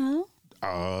 I know.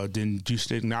 Then you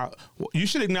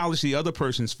should acknowledge the other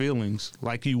person's feelings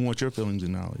like you want your feelings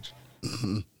acknowledged.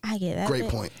 I get that. Great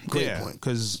point. Great yeah, point.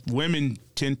 because women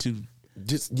tend to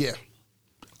Just yeah.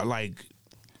 like.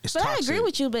 It's But toxic. I agree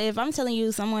with you. But if I'm telling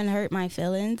you someone hurt my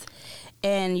feelings,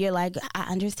 and you're like, I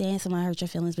understand someone hurt your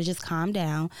feelings, but just calm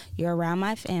down. You're around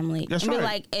my family. That's and be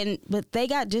right. But they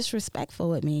got disrespectful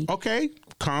with me. Okay,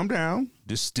 calm down.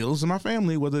 This still is my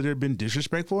family, whether they've been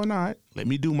disrespectful or not. Let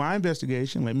me do my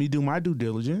investigation. Let me do my due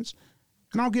diligence,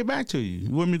 and I'll get back to you.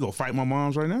 You want me to go fight my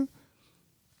moms right now?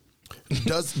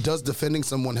 Does defending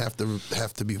someone have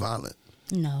to be violent?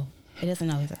 No, it doesn't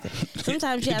always have to.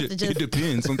 Sometimes you have to just. It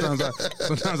depends. Sometimes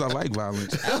I like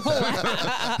violence.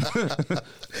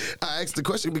 I asked the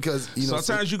question because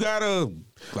Sometimes you gotta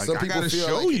some I people gotta feel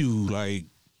show like- you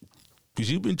because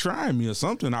you've been trying me or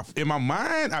something. In my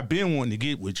mind, I've been wanting to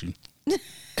get with you.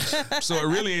 So it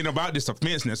really ain't about this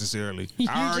offense necessarily.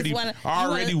 I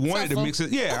already wanted to mix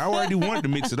it. Yeah, I already wanted to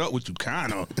mix it up with you,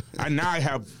 kind of. I now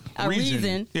have A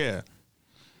reason. Yeah.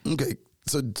 Okay,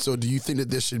 so do you think that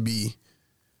there should be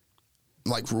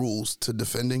like rules to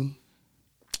defending?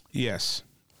 Yes.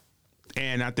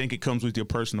 And I think it comes with your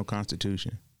personal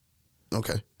constitution.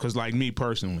 Okay, Because like me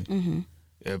personally,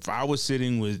 if I was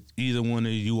sitting with either one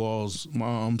of you all's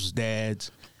moms,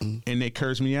 dads, and they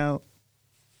curse me out,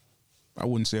 I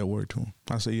wouldn't say a word to them.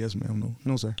 I say yes, ma'am,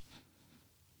 no, sir.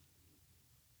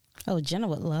 Oh, Jenna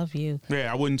would love you.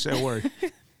 Yeah, I wouldn't say a word.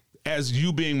 As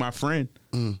you being my friend,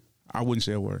 I wouldn't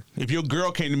say a word. If your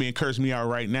girl came to me and cursed me out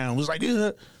right now and was like,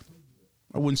 I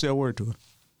wouldn't say a word to her.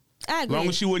 I As agree. long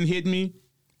as she wouldn't hit me,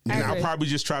 I and I'll agree. probably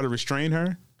just try to restrain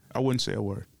her, I wouldn't say a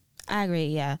word. I agree.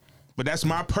 Yeah. But that's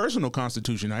my personal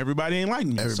constitution. Now, everybody ain't like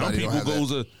me. Everybody don't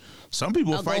have Some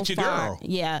people I'll fight go your far. girl.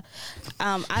 Yeah.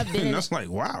 I've been And in, that's like,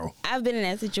 wow. I've been in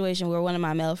that situation where one of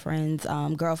my male friends,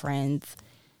 girlfriends,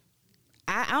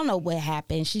 I don't know what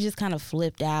happened. She just kind of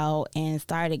flipped out and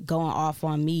started going off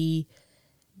on me.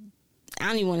 I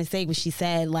don't even want to say what she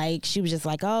said. Like, she was just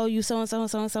like, oh, you so-and-so and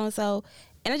so-and-so and so.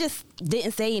 And I just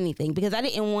didn't say anything because I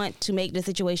didn't want to make the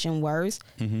situation worse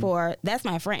that's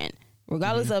my friend.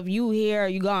 Regardless of you here or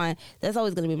you gone, that's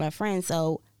always going to be my friend.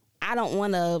 So I don't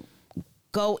want to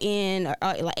go in or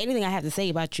like anything I have to say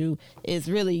about you is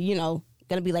really, going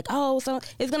to be like, oh, so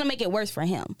it's going to make it worse for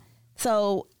him.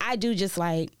 So I do just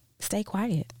like stay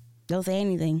quiet. Don't say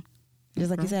anything. Just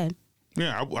like you said.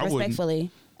 Yeah, I wouldn't.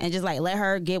 Respectfully. And just like let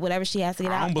her get whatever she has to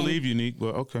get out. I don't and- believe you, Nick,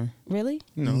 but okay. Really?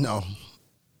 no.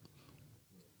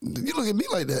 You look at me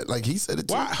like that. Like he said it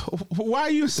too. Why are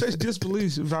you in such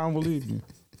disbelief if I don't believe you?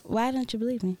 Why don't you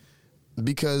believe me?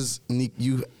 Because Nick,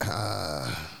 you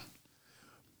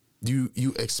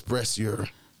express your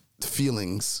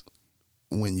feelings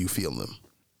when you feel them.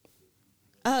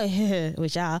 Oh, yeah,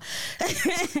 with y'all.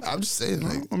 I'm just saying,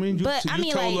 like, I mean, you But, told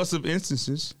like- us of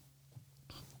instances.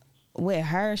 With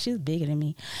her, she's bigger than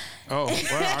me. Oh,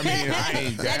 well, I mean, I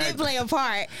ain't That didn't play a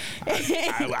part.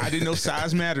 I didn't know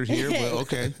size mattered here, but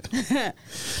okay.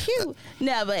 Phew.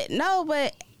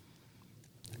 But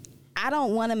I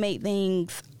don't want to make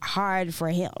things hard for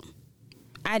him.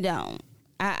 I don't.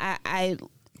 I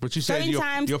But you said Certain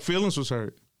times- your feelings was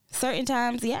hurt. certain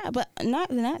times, yeah, but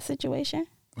not in that situation.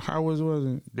 How was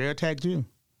it? They attacked you.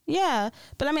 Yeah,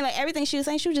 but I mean, like everything she was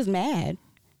saying, she was just mad.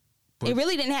 But- it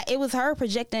really didn't have. It was her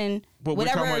projecting But we're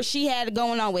talking whatever about- she had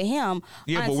going on with him.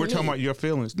 Yeah, but onto we're talking me. about your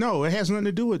feelings. No, it has nothing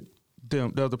to do with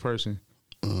them, the other person.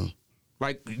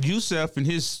 Like Yusef and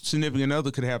his significant other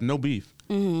could have no beef.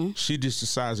 She just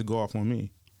decides to go off on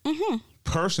me.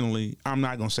 Personally, I'm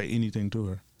not going to say anything to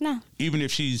her. No. Even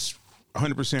if she's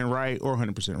 100% right or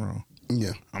 100% wrong.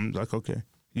 yeah. I'm like, okay,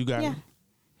 you got Yeah. it.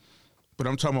 But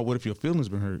I'm talking about what if your feelings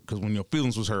been hurt? Because when your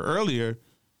feelings was hurt earlier,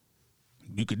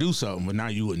 you could do something, but now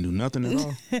you wouldn't do nothing at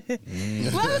all.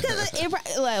 Well, because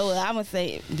I'm gonna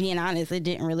say, being honest, it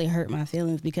didn't really hurt my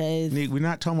feelings because Nick, we're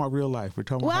not talking about real life. We're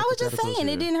talking Well, about I was just hypotheticals saying,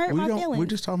 it here. didn't hurt my feelings. We're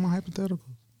just talking about hypothetical.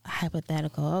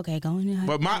 hypothetical. Okay, going in.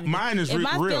 But mine is if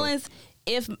my real. feelings,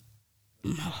 if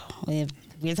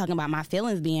we're talking about my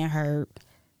feelings being hurt,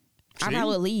 I See? probably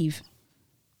would leave.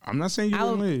 I'm not saying you I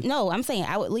wouldn't would, leave. no, I'm saying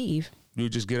I would leave. You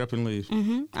would just get up and leave.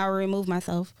 I'll remove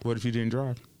myself. What if you didn't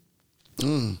drive?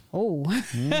 Oh.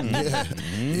 Yeah,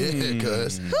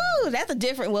 cuz. Whew, that's a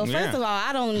different. Well, first Yeah. of all,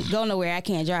 I don't go nowhere I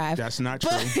can't drive. That's not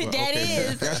true. But Well, that okay,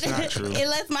 is. That's not true.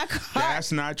 Unless my car.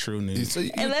 That's not true, Nick. So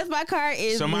you, Unless my car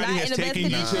is Somebody not has in the best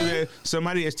taken you to condition. their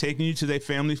somebody has taken you to their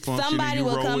family function. Somebody and you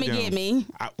will roll come and down. get me.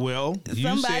 Well, you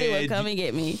Somebody said will come and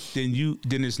get me.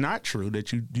 then it's not true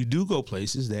that you do go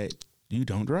places that you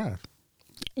don't drive.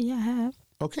 Yeah, I have.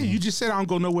 Okay, you just said I don't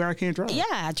go nowhere I can't drive. Yeah,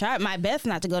 I tried my best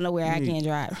not to go nowhere I can't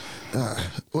drive.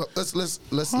 well, let's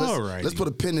Alrighty. put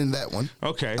a pin in that one.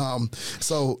 Okay.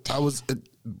 So I was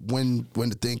when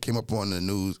the thing came up on the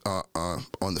news,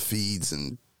 on the feeds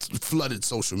and flooded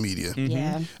social media.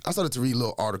 Yeah. I started to read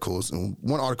little articles, and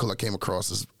one article I came across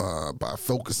is by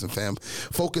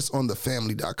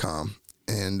FocusOnTheFamily.com,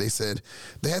 and they said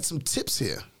they had some tips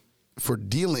here for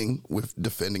dealing with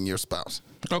defending your spouse.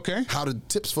 Okay. How to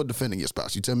tips for defending your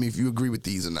spouse. You tell me if you agree with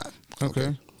these or not.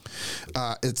 Okay.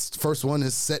 It's first one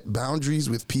is set boundaries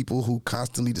with people who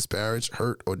constantly disparage,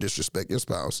 hurt, or disrespect your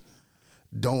spouse.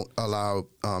 Don't allow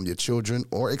your children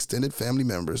or extended family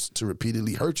members to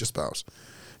repeatedly hurt your spouse.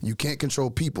 You can't control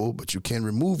people, but you can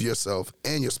remove yourself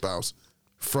and your spouse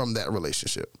from that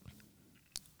relationship.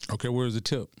 Okay, where's the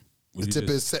tip? The tip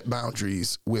is set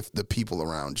boundaries with the people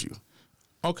around you.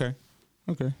 Okay.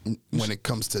 Okay. When it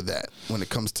comes to that, when it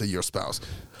comes to your spouse,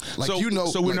 like so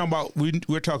we're not about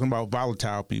we're talking about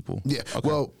volatile people. Yeah. Okay.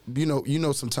 Well, you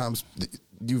know, sometimes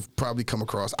you've probably come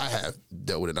across. I have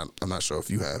dealt with it. I'm not sure if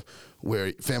you have,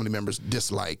 where family members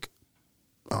dislike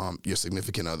your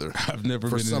significant other. I've never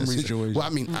been in that situation. Well, I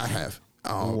mean, I have.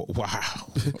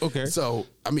 Wow. Okay. So,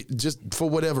 I mean, just for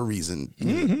whatever reason,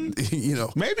 you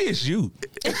know. Maybe it's you.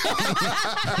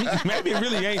 Maybe it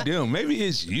really ain't them. Maybe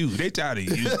it's you. They tired of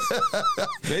you.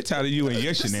 They tired of you and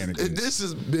your shenanigans. This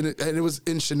has been, and it was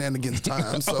in shenanigans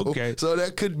time. So, Okay. so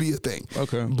that could be a thing.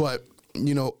 Okay. But,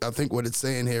 you know, I think what it's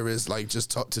saying here is like, just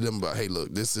talk to them about, hey,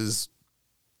 look, this is,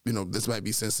 you know, this might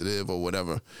be sensitive or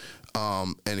whatever.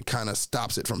 And it kind of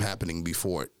stops it from happening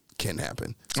before it can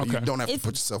happen. So you Okay. don't have to It's-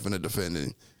 put yourself in a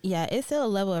defending. Yeah, it's still a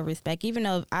level of respect. Even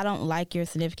though I don't like your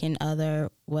significant other,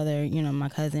 whether, you know, my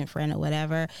cousin, friend, or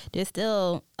whatever, there's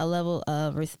still a level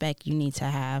of respect you need to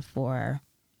have for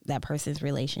that person's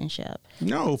relationship.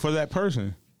 No, for that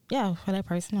person. Yeah, for that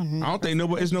person. I don't think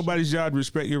it's nobody's job to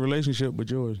respect your relationship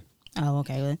but yours. Oh,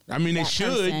 okay. Well, I mean, they that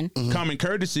should. person. Common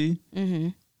courtesy. Mm-hmm.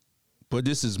 But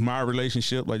this is my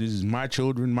relationship. Like, this is my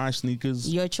children, my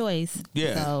sneakers. Your choice.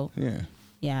 Yeah. So, Yeah.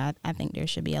 yeah, I think there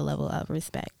should be a level of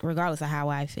respect, regardless of how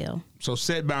I feel. So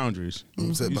set boundaries.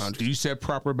 Set Do boundaries. you set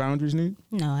proper boundaries, Nick?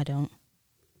 No, I don't.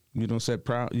 You don't set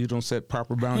proper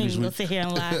I boundaries ain't gonna with sit here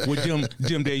and lie.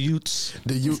 them their youths.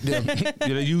 The youth them Yeah,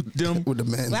 the youth them. with the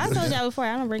man. Well, I told y'all before,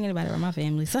 I don't bring anybody around my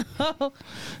family. So,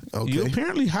 Okay. You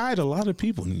apparently hide a lot of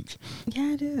people, Nick.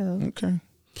 yeah, I do. Okay.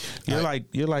 You're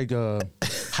like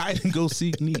hide and go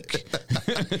seek Nick.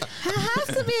 I have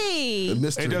to The be.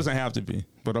 mystery. It doesn't have to be,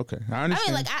 but okay. I I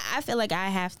understand. mean, like, I feel like I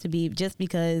have to be just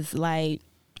because, like,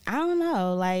 I don't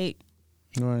know, like,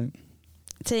 Right.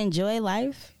 to enjoy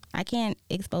life, I can't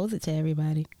expose it to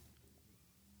everybody.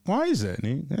 Why is that,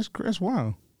 Nick? That's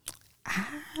wild.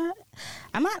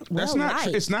 I'm not well That's not.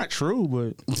 liked. It's not true,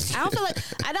 but I don't feel like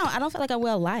I don't feel like I'm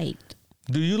well liked.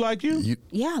 do you like you? You,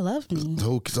 Yeah, I love me.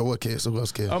 so what cares? So who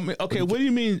else cares? Okay. What do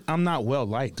you mean? I'm not well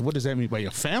liked. What does that mean? By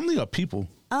your family or people?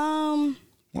 I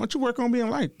Why don't you work on being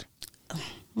liked?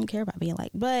 don't care about being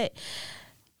liked, but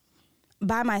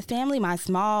by my family, my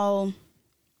small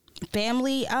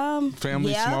family.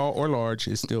 Family, yeah. small or large,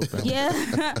 is still family.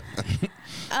 Yeah.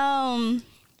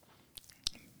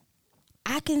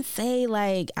 I can say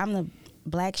like I'm the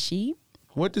black sheep.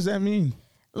 What does that mean?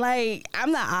 Like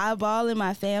I'm the eyeball in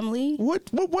my family. What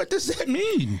does that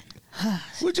mean?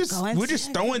 We're just Going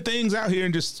throwing things out here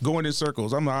and just going in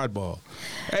circles. I'm the oddball.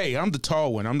 Hey, I'm the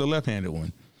tall one. I'm the left-handed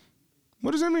one.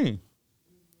 What does that mean?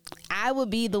 I would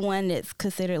be the one that's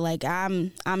considered like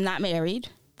I'm not married.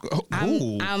 Oh,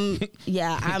 ooh. I'm the Ooh,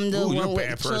 you're a one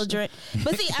bad with person. children.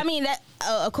 But see, I mean that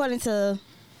according to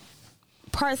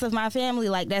parts of my family,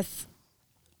 like that's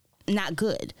not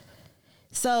good.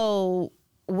 So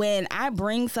when I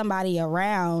bring somebody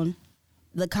around,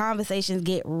 the conversations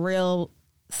get real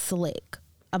slick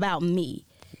about me.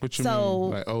 What you So-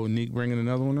 mean? Like, oh, Nick bringing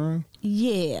another one around?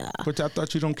 Yeah. But I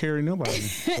thought you don't carry nobody.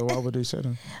 So why would they say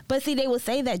that? But see, they would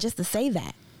say that just to say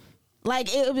that.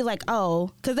 Like it would be like, oh,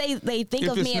 because they think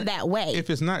If of it's me in not- that way. If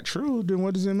it's not true, then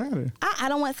what does it matter? I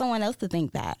don't want someone else to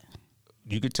think that.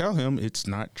 You could tell him it's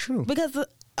not true. Because,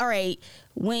 all right,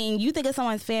 when you think of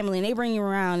someone's family and they bring you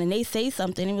around and they say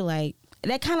something and be like,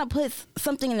 that kind of puts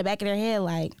something in the back of their head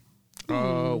like,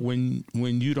 When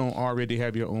you don't already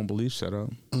have your own belief set up.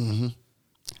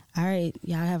 All right,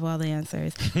 y'all have all the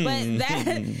answers, but that's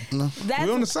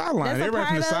We're on the sideline. Everybody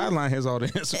from the sideline has all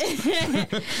the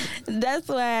answers. That's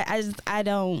why I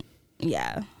don't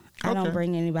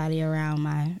bring anybody around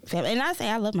my family. And I say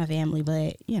I love my family,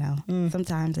 but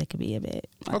sometimes it could be a bit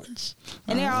much.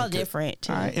 And they're all different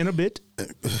too. All right, in a bit.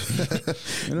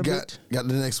 Got the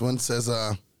next one. Says,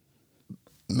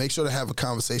 make sure to have a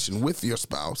conversation with your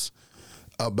spouse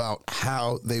about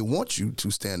how they want you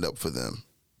to stand up for them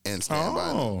and stand by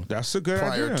them. Oh, that's a good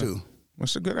idea. Prior to.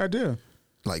 That's a good idea.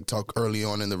 Like talk early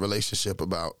on in the relationship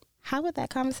about. How would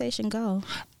that conversation go?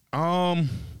 I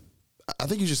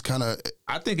think you just kind of.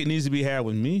 I think it needs to be had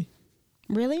with me.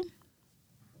 Really?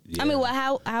 Yeah. I mean,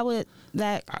 well, how would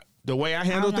that? The way I I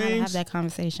handle don't know how to things. have that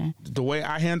conversation. The way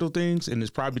I handle things, and it's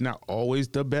probably not always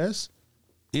the best.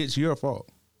 It's your fault.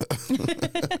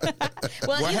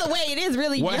 Well, either way, it is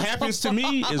really What your happens to fault.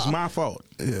 me is my fault.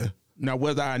 Yeah. Now,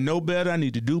 whether I know better, I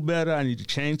need to do better, I need to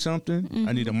change something,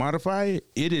 I need to modify it.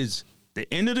 It is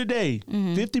the end of the day.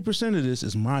 50% of this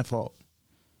is my fault.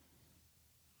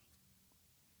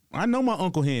 I know my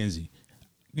Uncle Handsy.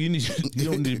 You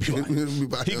don't need to be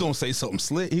like, he gonna say something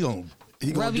slick. He gonna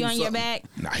Rub you on your something. back.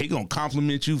 Nah, he gonna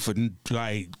compliment you for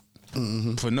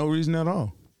for no reason at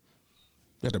all.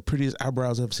 Got the prettiest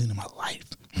eyebrows I've ever seen in my life.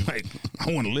 Like,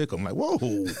 I want to lick them. Like, whoa.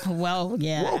 Well,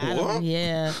 yeah. Whoa, I don't, what?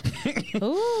 yeah.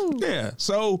 Ooh. Yeah.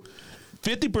 So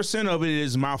 50% of it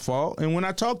is my fault. And when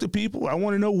I talk to people, I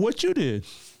want to know what you did.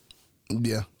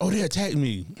 Yeah. Oh, they attacked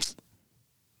me.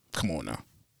 Come on now.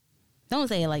 Don't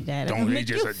say it like that. Don't they Make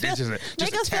just you feel- just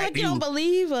make us feel attack like you don't you.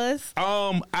 believe us.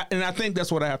 And I think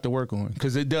that's what I have to work on,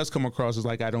 because it does come across as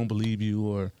like I don't believe you,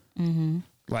 or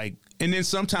like. And then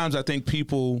sometimes I think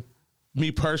people,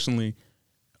 me personally,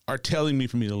 are telling me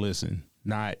for me to listen,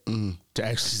 not to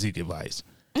actually seek advice.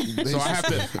 So I have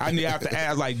to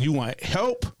ask, like, you want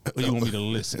help or you want me to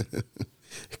listen?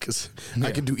 Because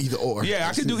I can do either or. Yeah,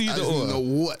 I can do either I just or.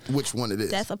 know which one it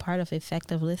is. That's a part of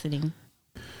effective listening.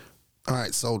 All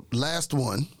right, so last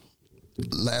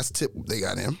tip they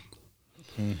got in.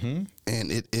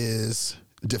 And it is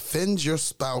defend your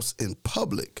spouse in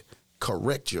public,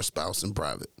 correct your spouse in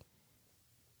private.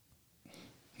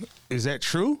 Is that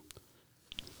true?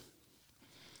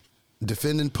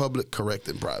 Defend in public, correct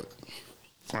in private.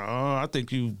 Oh, I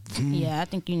think you Yeah, I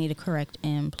think you need to correct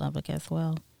in public as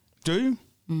well. do. You?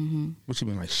 What you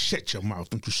mean, like, shut your mouth?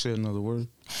 Don't you say another word?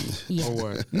 Yeah. Or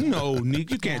what? No,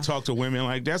 Nick, you can't talk to women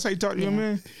like that. That's how you talk to your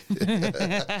man.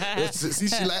 See,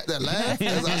 she laughed. That laugh.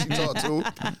 That's how she talked to him.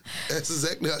 That's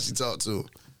exactly how she talked to him.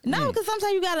 No, because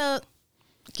sometimes you gotta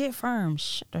get firm.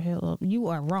 Shut the hell up. You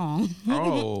are wrong.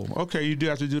 Oh, okay. You do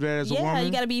have to do that as a Yeah, woman.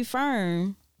 you gotta be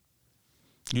firm.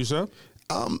 You sir?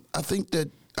 I think that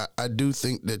I do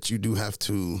think that you do have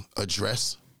to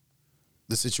address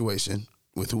the situation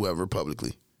with whoever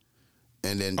publicly,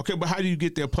 and then Okay, but how do you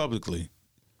get there publicly?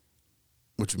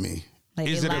 what you mean? Like,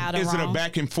 Is get it loud a, or is it a wrong.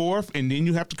 back and forth and then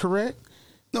you have to correct?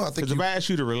 No, I think Because if I ask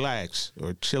you to relax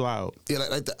or chill out,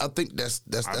 yeah, I think that's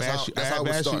I've how asked you, that's how it would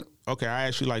I've asked you- start. okay, I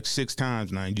asked you like 6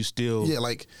 times now, and you still Yeah,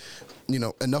 like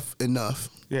enough.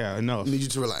 yeah, enough. I need you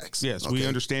to relax. Yes, we Okay?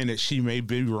 understand that she may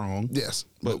be wrong. Yes,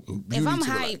 but you If need I'm to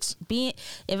hype, relax.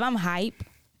 if I'm hype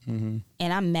and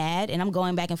I'm mad and I'm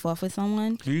going back and forth with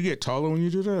someone, Do you get taller when you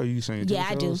do that? Or are you saying yeah,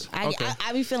 I do. yourselves? Okay.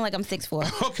 I be feeling like I'm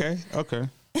 6'4". Okay.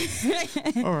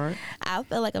 All right. I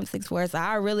feel like I'm 6'4", so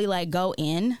I really like go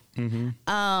in. And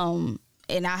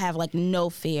I have like no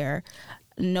fear,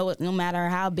 no matter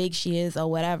how big she is or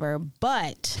whatever.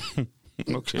 But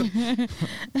Okay.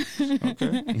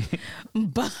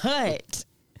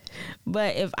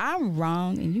 but if I'm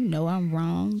wrong and you know I'm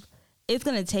wrong, it's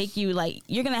gonna take you like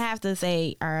you're gonna have to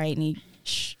say, all right,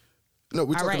 shh. No,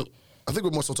 we're All talking. right. I think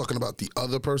we're more so talking about the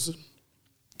other person.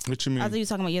 What you mean? I thought you were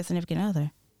talking about your significant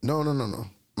other. No.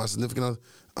 My significant other.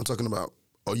 I'm talking about.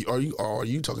 Are you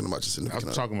talking about your significant I'm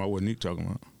other? talking about what Nick talking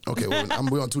about. Okay, well,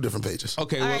 we're on 2 different pages.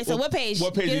 Okay. All right, so what page?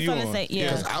 What page Give are us you something on? to say, yeah.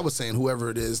 Because I was saying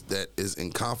whoever it is that is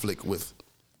in conflict with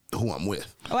who I'm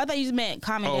with. Oh, I thought you just meant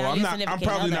comment Oh, down I'm your not. I'm significant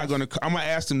probably other. not going to. I'm going to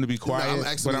ask them to be No, quiet. I'm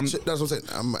asking. but I'm. That's what I'm saying.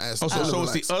 I'm asking. Oh, so it's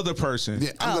relax. the other person.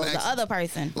 Yeah, I'm Oh, gonna the ask other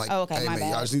person. Like, Oh, okay, hey my man,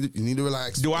 y'all bad. just you need to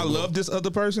relax. Do I love this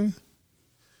other person?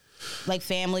 Like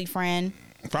family, friend.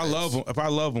 If I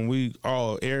love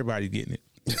them, everybody getting it.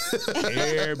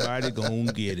 Everybody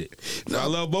gonna get it. If I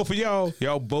love both of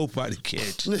y'all both about to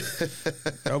catch. Y'all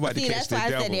about to See, catch that's the why I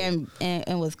devil. sat there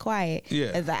and was quiet. Yeah.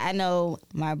 Because I know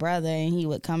my brother, and he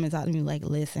would come and talk to me like,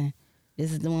 listen,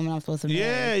 this is the woman I'm supposed to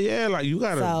marry. Yeah, like you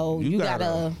gotta, So you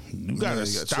gotta gotta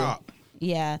stop.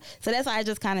 Yeah. So that's why I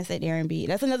just kind of sit there and be.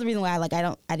 That's another reason why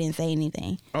I didn't say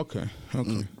anything. Okay.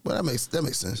 Well, that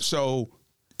makes sense. So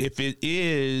if it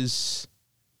is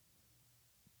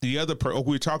the other person,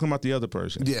 we're talking about the other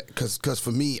person. Yeah, because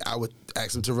for me, I would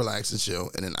ask him to relax and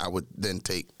chill, and then I would then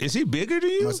take. Is he bigger than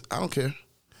you? I don't care.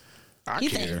 He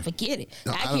said, "Forget it.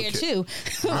 No, I I don't care care. too.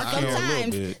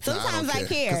 Sometimes No, I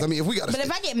care. 'Cause, I mean, if we gotta but stay-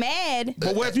 if I get mad,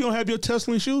 But what if you don't have your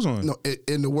tussling shoes on? No,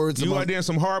 in the words You of out my, there in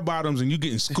some hard bottoms and you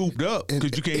getting scooped up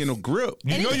because you can't get no grip.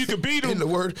 You know you can beat in the them.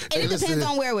 word. and it depends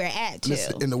on where we're at too.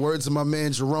 Listen, in the words of my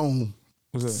man Jerome,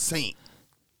 What's that? Saint.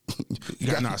 You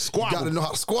gotta know how to squabble. You gotta know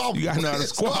how to squabble. You gotta know how to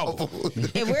squabble.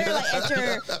 If we're like at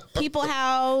your people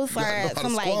house gotta know or how to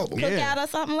some like squabble. cookout Yeah. or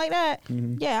something like that,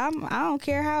 yeah, I don't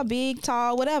care how big,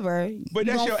 tall, whatever. But You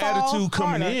that's gonna your fall attitude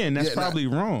coming harder. in. That's Yeah, probably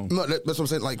wrong. No, that's what I'm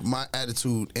saying. Like my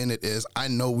attitude in it is, I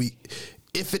know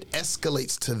if it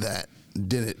escalates to that,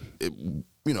 then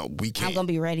we can't. I'm gonna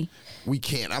be ready. We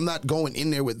can't. I'm not going in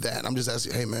there with that. I'm just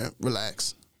asking, hey man,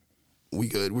 relax. We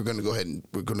good. We're gonna go ahead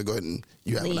and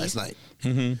you have Leave. a nice night,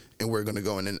 Mm-hmm. and we're gonna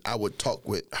go. And then I would talk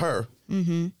with her.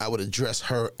 I would address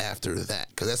her after that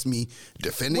because that's me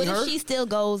defending What her. if she still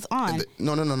goes on?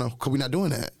 No. Because we're not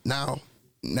doing that now.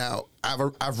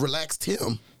 I've relaxed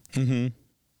him. Mm-hmm.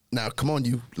 Now come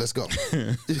on, let's go.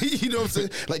 You know what I'm saying?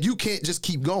 Like you can't just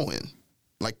keep going,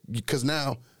 like because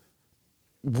now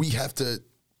we have to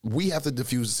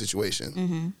diffuse the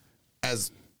situation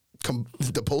as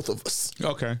the both of us.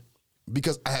 Okay.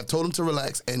 Because I have told him to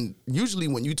relax, and usually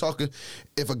when you talk,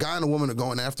 if a guy and a woman are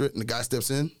going after it, and the guy steps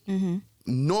in,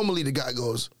 normally the guy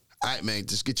goes, "All right, man,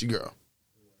 just get your girl."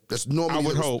 That's normally.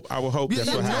 I would hope Yeah, that's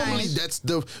what normally happens. that's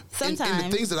the in Sometimes. the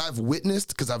things that I've witnessed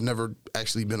because I've never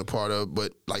actually been a part of,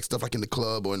 but like stuff like in the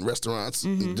club or in restaurants,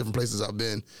 in different places I've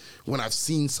been, when I've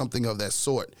seen something of that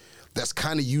sort, that's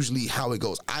kind of usually how it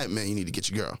goes. All right, man, you need to get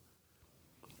your girl,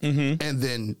 and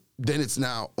then it's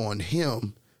now on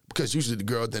him. Because usually the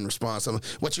girl then responds something,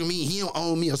 what you mean, he don't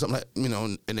own me or something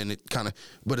like, and then it kind of,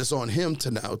 but it's on him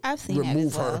to now I've seen that remove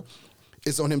as well. her.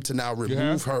 It's on him to now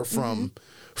remove her Mm-hmm.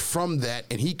 from that,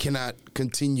 and he cannot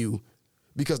continue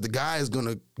because the guy is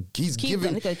gonna, he's keep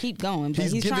giving, going, but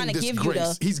he's giving trying to this give grace.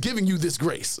 you the. He's giving you this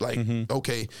grace, like,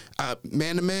 okay,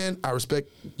 man to man, I respect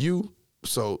you,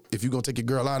 so if you're gonna take your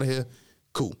girl out of here,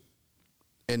 cool.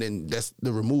 And then that's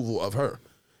the removal of her.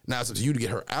 Now it's up to you to get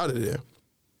her out of there.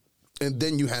 And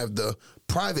then you have the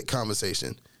private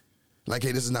conversation, like,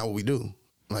 "Hey, this is not what we do.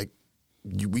 Like,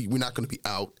 we're not going to be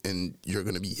out, and you're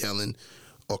going to be yelling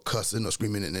or cussing or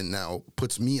screaming, and then now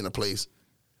puts me in a place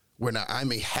where now I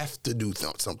may have to do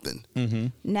something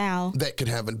Now, that could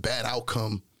have a bad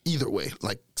outcome either way.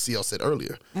 Like CL said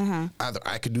earlier, either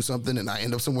I could do something and I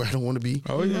end up somewhere I don't want to be,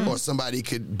 or somebody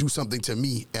could do something to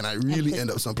me and I really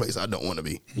end up someplace I don't want to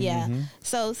be. yeah.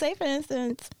 So, say for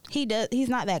instance, he's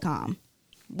not that calm.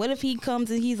 What if he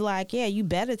comes and he's like, "Yeah, you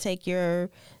better take your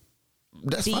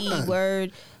That's B fine.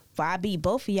 word, or I beat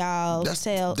both of y'all." That's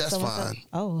someone fine.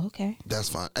 Oh, okay. That's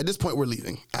fine. At this point, we're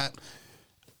leaving.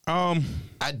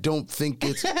 I don't think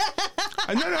it's No,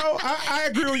 I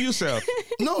agree with you, Seth.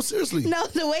 no, seriously. No,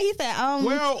 the way he said,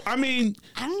 Well, I mean,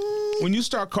 when you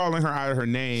start calling her out of her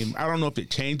name, I don't know if it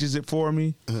changes it for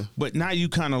me, but now you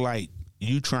kind of like,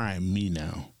 you trying me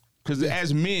now. Because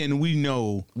as men, we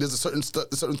know. There's a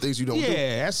certain things you don't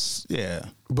do. Yeah.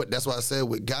 But that's why I said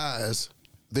with guys,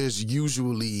 there's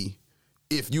usually,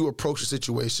 if you approach a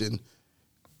situation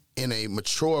in a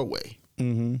mature way,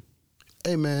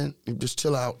 hey man, you just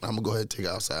chill out. I'm gonna go ahead and take it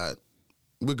outside.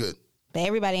 We're good. but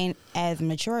everybody ain't as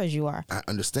mature as you are. I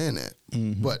understand that.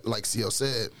 But like CL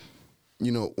said,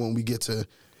 when we get to,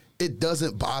 it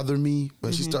doesn't bother me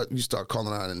when you start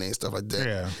calling out her name, stuff like that.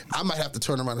 Yeah. I might have to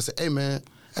turn around and say, hey man,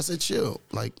 I said chill.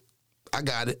 Like, I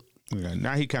got it. Yeah,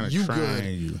 now he kind of You trying good.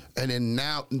 you. And then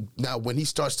now when he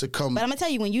starts to come, But I'm gonna tell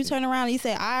you, when you turn around and you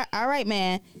say, all right,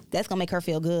 man, that's gonna make her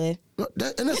feel good. and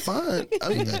that's fine. I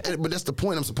mean, but that's the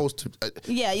point. I'm supposed to.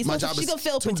 Yeah, you're my supposed to, job she is gonna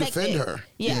feel to protected. defend her.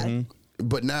 Yeah.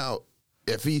 But now,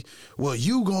 if he,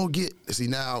 you gonna get,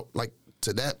 now, like,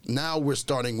 to that, now we're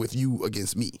starting with you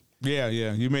against me. Yeah.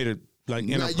 You made it like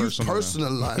Now you interpersonal.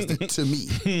 personalized it to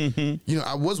me.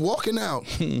 I was walking out.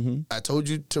 I told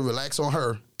you to relax on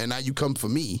her, and now you come for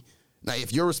me. Now,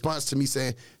 if your response to me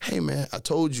saying, hey, man, I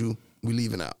told you we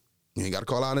leaving out. You ain't got to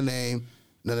call out a name.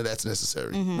 None of that's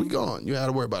necessary. We gone. You ain't got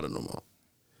to worry about it no more.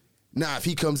 Now, if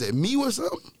he comes at me with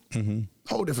something,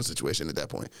 whole different situation at that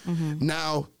point.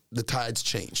 Now, the tide's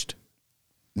changed.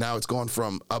 Now it's gone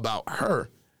from about her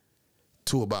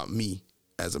to about me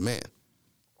as a man.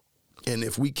 And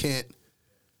if we can't,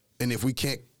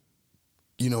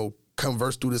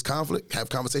 converse through this conflict, have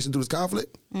conversation through this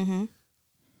conflict,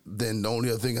 then the only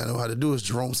other thing I know how to do is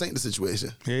Jerome Saint the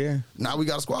situation. Yeah. Now we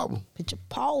got to squabble. Put your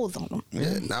paws on them.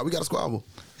 Yeah. Now we got to squabble.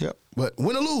 Yep. But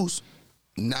win or lose,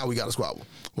 now we got to squabble.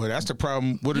 Well, that's the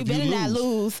problem. What You if better you not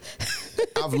lose.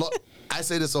 I've lost. I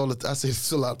say this I say this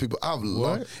to a lot of people. I've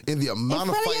lost in the In amount front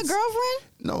of of fights. your girlfriend?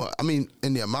 No, I mean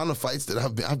in the amount of fights that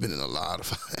I've been in a lot of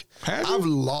fights. Have you? I've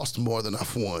lost more than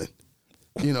I've won.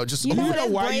 You know, just You know over, that's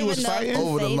why brave you was enough fighting? to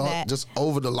over the say that. just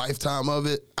over the lifetime of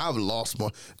it, I've lost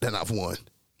more than I've won.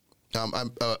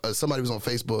 Somebody was on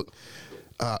Facebook.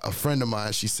 A friend of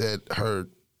mine, she said her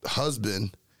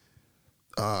husband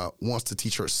wants to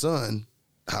teach her son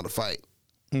how to fight.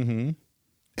 Mm-hmm.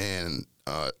 And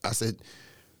I said,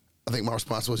 I think my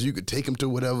response was, you could take him to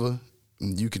whatever,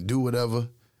 and you can do whatever,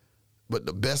 but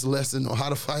the best lesson on how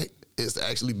to fight is to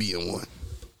actually be in one.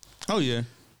 Oh yeah.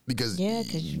 Because Yeah,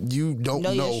 'cause you don't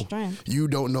know your know strength. you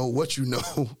don't know what you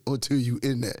know until you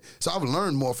in that. So I've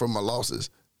learned more from my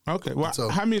losses. Okay. Well, So-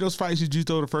 how many of those fights did you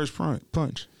throw the first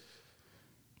punch?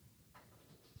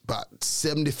 About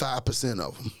 75%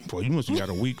 of them. Boy, you must have got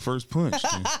a weak first punch.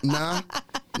 then.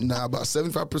 Nah, about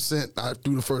 75% I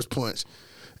threw the first punch.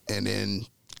 And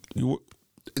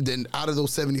then out of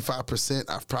those 75%,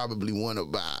 I've probably won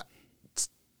about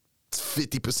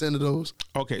 50% of those.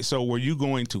 Okay, so were you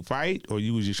going to fight, or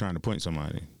you was just trying to punch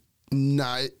somebody?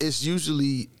 Nah, it's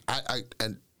usually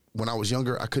and when I was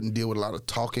younger, I couldn't deal with a lot of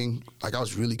talking. Like I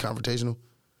was really confrontational.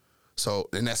 So,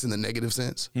 and that's in the negative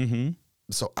sense. Mm-hmm.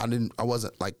 So I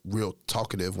wasn't like real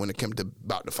talkative when it came to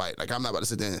about the fight. Like I'm not about to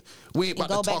sit there. We ain't And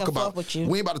about go to back talk and forth about. with you.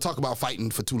 We ain't about to talk about fighting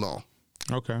for too long.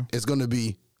 Okay. It's gonna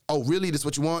be, oh really? This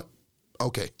what you want?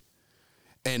 Okay.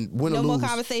 And win or No more lose.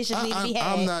 conversations need to be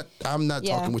had. I'm not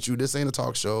Yeah. talking with you. This ain't a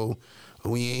talk show.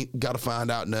 We ain't got to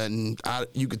find out nothing.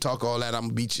 You can talk all that. I'm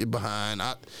gonna beat you behind.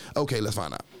 Okay, let's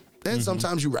find out. And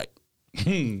sometimes you're right.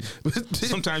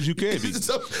 Sometimes you can be.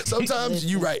 Sometimes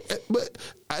you're right. But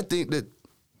I think that,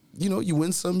 you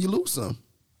win some, you lose some.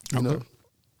 You know?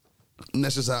 And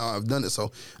that's just how I've done it.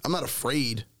 So I'm not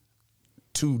afraid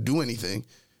to do anything.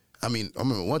 I mean, I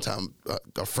remember one time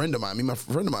a friend of mine, my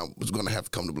friend of mine was going to have to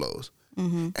come to blows.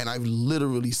 Mm-hmm. And I've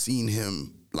literally seen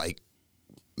him like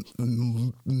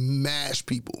mash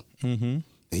people. Mm-hmm. And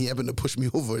he happened to push me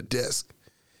over a desk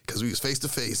because we was face to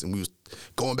face and we was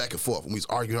going back and forth and we was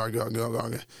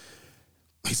arguing.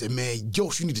 He said, man,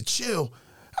 Yosh, you need to chill.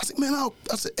 I said, man,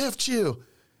 I said, F chill.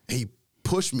 And he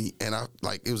pushed me and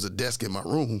it was a desk in my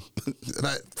room and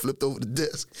I flipped over the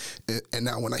desk. And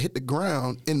now when I hit the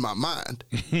ground in my mind,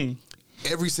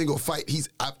 every single fight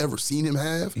I've ever seen him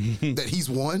have that he's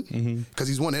won, because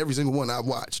he's won every single one I've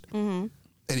watched. Mm-hmm.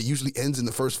 And it usually ends in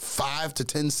the first 5 to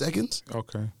 10 seconds.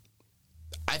 Okay.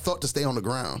 I thought to stay on the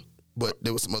ground, but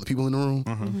there was some other people in the room.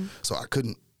 Mm-hmm. So I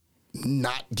couldn't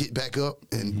not get back up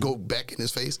and go back in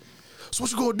his face. So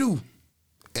what you gonna do?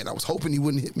 And I was hoping he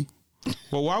wouldn't hit me.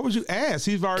 Well, why would you ask?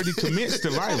 He's already committed to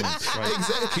violence. Like,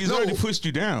 Exactly. He's No. already pushed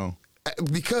you down.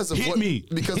 Because of Hit what me.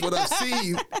 Because what I've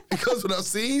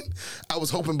seen, I was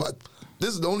hoping by this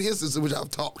is the only instance in which I've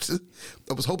talked.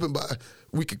 I was hoping by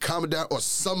we could calm it down or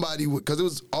somebody would, because it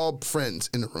was all friends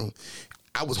in the room.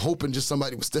 I was hoping just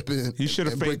somebody would step in. You should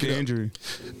have and faked break it the up. injury.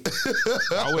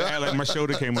 I would act like my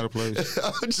shoulder came out of place.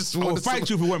 I just I would wanted fight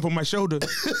you if it wasn't for my shoulder.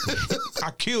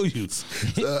 I'll kill you.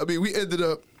 I mean, we ended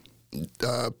up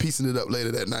piecing it up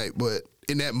later that night, but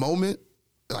in that moment,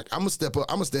 like I'm gonna step up,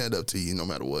 I'm gonna stand up to you no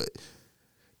matter what.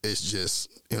 It's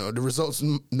just the results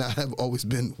not have always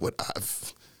been what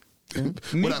I've Nick,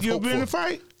 you ever hoped been in a for.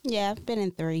 fight? Yeah, I've been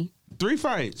in 3. 3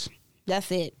 fights.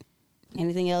 That's it.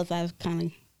 Anything else, I've kind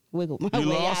of wiggled my You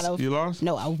way lost? out of. You lost?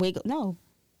 No, I wiggled. No.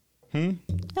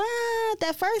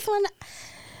 That first one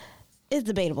is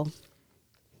debatable.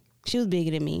 She was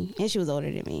bigger than me, and she was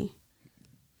older than me.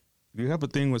 You have a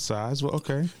thing with size? Well,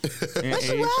 okay. And But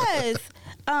she age.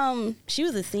 was. She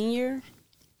was a senior.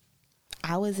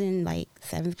 I was in like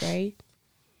 7th grade.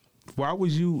 Why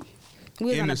was you We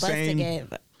was in on a the bus same?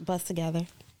 together.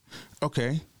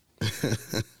 Okay.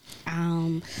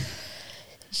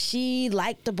 She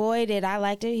liked the boy that I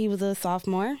liked it. He was a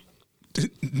sophomore.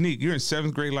 Nick, you're in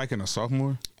 7th grade like in a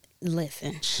sophomore?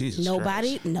 Listen, Jesus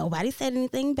nobody Christ. said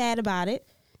anything bad about it.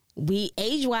 We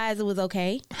age-wise, it was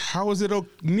okay. How is it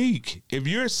Nick? If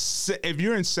you're in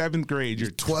 7th grade,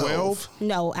 you're 12.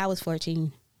 No, I was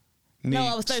 14. No,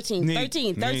 I was 13. Nick,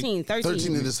 13. 13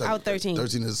 13 is the I was 7th. 13.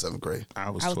 13 is the 7th grade. I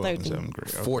was I was 12 in 13. 7th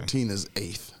grade. Okay. 14 is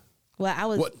 8th. Well, I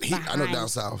was I know behind. down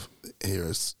south here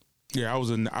is Yeah, I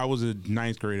was a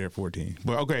ninth grader at 14.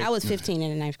 But okay. I was 15 in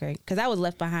the ninth grade because I was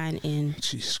left behind in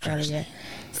Jesus early Christ. year.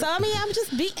 So I mean, I'm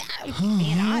just being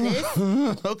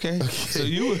honest. Okay. So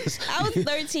you was I was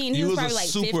 13. He was probably like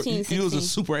 15, 16. You was a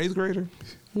super eighth grader?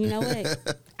 You know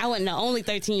what? I wasn't the only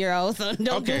 13-year-old, so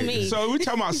don't do me. So we're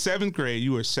talking about seventh grade.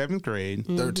 You were seventh grade.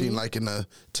 13, like in the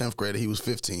 10th grade, he was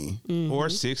 15. Or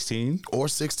 16. Or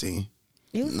 16.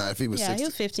 Nah, if he was 16. He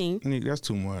was 15. Nigga, that's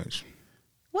too much.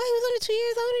 Well, he was only 2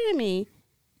 years older than me.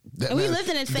 And we lived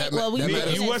in the same. Well, we lived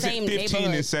in You the wasn't same 15 in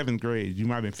neighborhood. seventh grade. You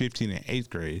might have been 15 in eighth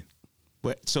grade.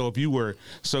 But so if you were,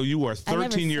 you were a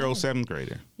 13-year-old said. seventh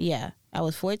grader. Yeah, I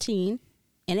was 14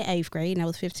 in the eighth grade, and I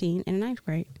was 15 in the ninth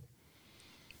grade.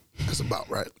 That's about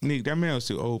right. Nick, that man was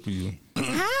too old for you.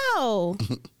 How?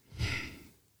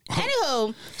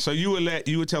 Anywho, So you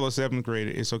would tell a seventh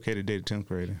grader it's okay to date a 10th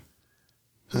grader.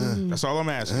 That's all I'm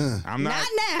asking. I'm not. not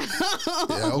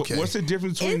now. Yeah, okay. What's the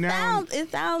difference between now?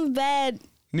 It sounds bad.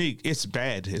 Nick, it's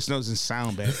bad. It doesn't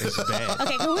sound bad. It's bad.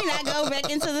 Okay, can we not go back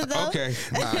into the though? Okay.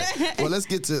 All right. Well, let's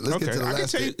get to the I can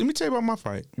last tell you, bit. let me tell you about my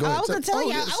fight. Go ahead. I was telling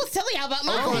y'all. yes. I was telling y'all about Go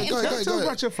mine. ahead, go ahead. Tell us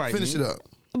about your fight, Finish Nick. it up.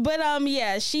 But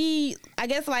yeah, I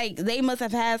guess like they must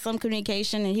have had some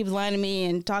communication, and he was lying to me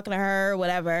and talking to her or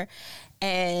whatever,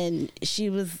 and she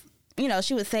was,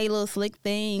 she would say little slick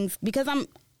things because I'm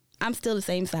still the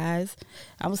same size.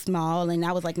 I was small, and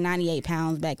I was like 98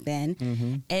 pounds back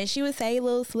then, and she would say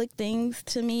little slick things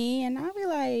to me, and I'd be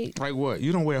like, Like what?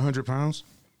 You don't weigh 100 pounds?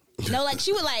 no, like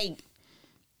she would like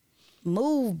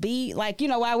move, be like,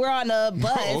 while we're on the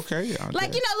bus, Oh, okay.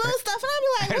 like little stuff, and I'd be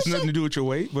like, It has well, nothing to do with your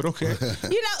weight, but okay.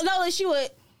 no, she would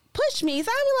push me.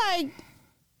 So I'd be like,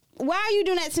 why are you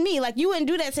doing that to me? Like, you wouldn't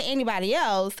do that to anybody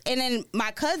else. And then my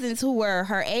cousins who were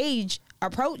her age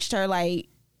approached her like,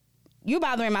 you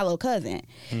bothering my little cousin.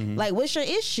 Like, what's your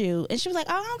issue? And she was like,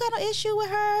 oh, I don't got no issue with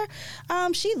her.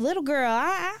 She's a little girl.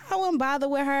 I wouldn't bother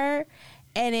with her.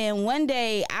 And then one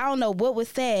day, I don't know what was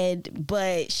said,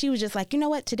 but she was just like, you know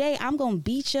what? Today, I'm going to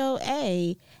beat your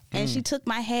A. And she took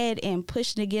my head and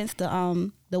pushed it against the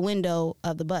window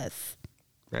of the bus.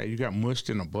 Right, you got mushed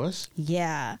in a bus?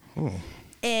 Yeah. Oh.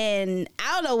 And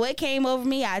I don't know what came over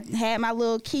me. I had my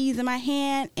little keys in my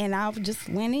hand, and I just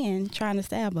went in trying to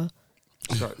stab her.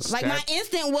 Like, my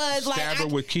instinct was like, stab her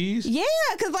with keys? yeah,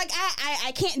 because like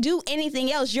I can't do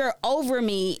anything else. You're over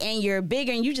me, and you're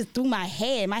bigger, and you just threw my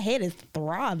head. My head is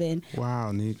throbbing.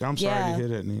 Wow, Nick. I'm sorry Yeah. to hear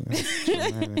that, Nick. I'm so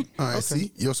mad at you. All right,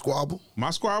 see? Your squabble? My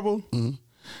squabble?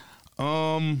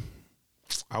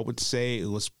 I would say it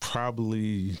was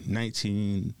probably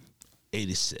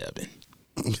 1987.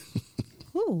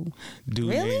 Ooh, Dude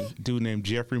Really? named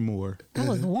Jeffrey Moore. I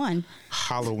was one.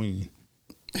 Halloween.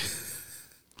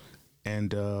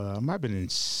 And I might have been in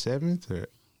seventh,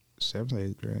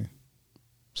 eighth grade.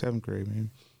 Seventh grade, maybe.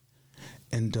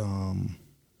 And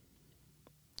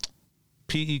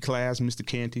PE class, Mr.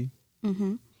 Canty.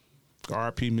 RP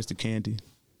Mr. Canty.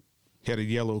 He had a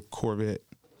yellow Corvette.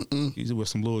 He's with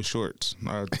some little shorts.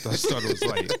 I thought it was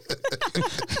like,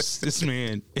 this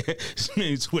man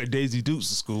used to wear Daisy Dukes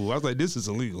to school. I was like, this is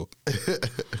illegal.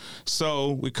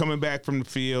 So we're coming back from the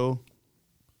field.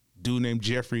 Dude named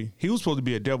Jeffrey. He was supposed to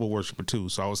be a devil worshiper too,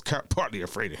 so I was partly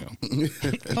afraid of him.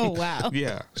 Oh wow.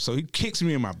 Yeah. So he kicks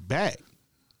me in my back.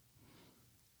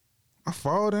 I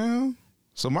fall down.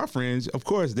 So my friends, of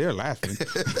course, they're laughing.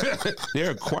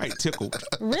 They're quite tickled.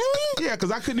 Really? Yeah, because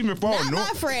I couldn't even fall Not my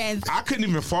normal. friends. I couldn't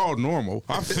even fall normal.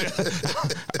 I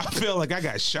felt like I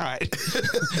got shot.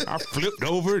 I flipped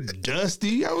over,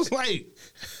 dusty. I was like,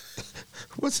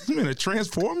 what's this man, a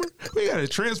transformer? We got a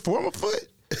transformer foot?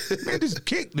 Man, just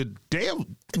kicked the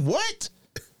damn, what?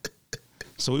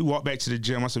 So we walked back to the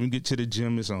gym. I said, we get to the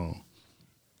gym, it's on.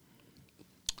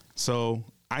 So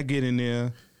I get in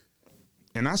there,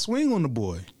 and I swing on the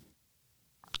boy.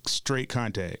 Straight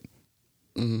contact.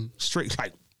 Straight,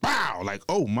 like, wow. Like,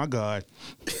 oh, my God.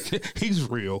 He's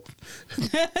real.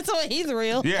 So he's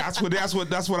real. Yeah, that's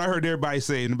what I heard everybody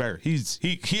say in the back.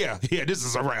 Yeah, this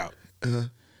is a route.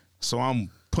 So I'm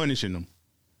punishing him.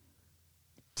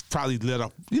 Probably let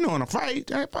up, in a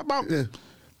fight.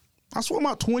 I swung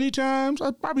about 20 times.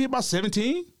 I probably hit about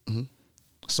 17.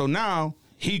 So now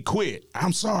he quit.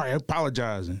 I'm sorry, I'm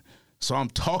apologizing. So I'm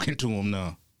talking to him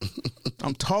now.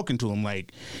 I'm talking to him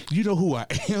like, you know who I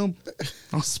am?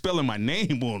 I'm spelling my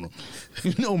name on him.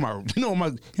 You know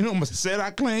my set I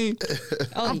claim?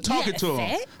 I'm talking to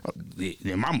him.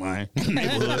 In my mind.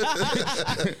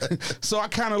 So I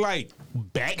kind of like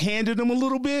backhanded him a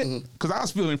little bit because I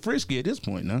was feeling frisky at this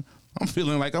point now. I'm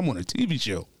feeling like I'm on a TV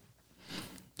show.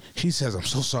 He says, I'm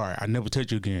so sorry. I never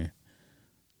touch you again.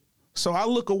 So I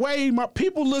look away. My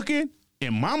people looking.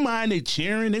 In my mind, they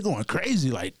cheering. They're going crazy.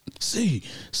 Like, see.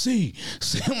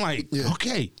 I'm like,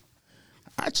 okay.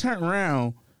 I turn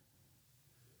around,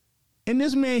 and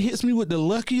this man hits me with the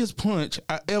luckiest punch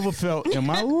I ever felt in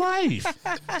my life.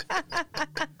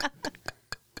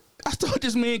 I thought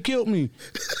this man killed me.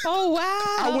 Oh,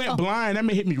 wow. I went blind. That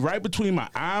man hit me right between my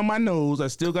eye and my nose. I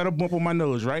still got a bump on my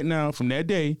nose right now from that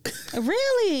day.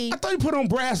 Really? I thought he put on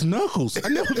brass knuckles. I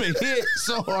never been hit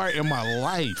so hard in my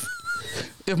life.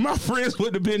 If my friends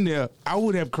would have been there, I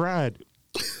would have cried.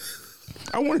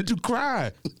 I wanted to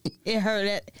cry. It hurt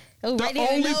it. The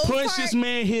only punch this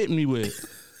man hit me with.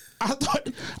 I thought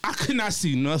I could not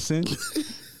see nothing.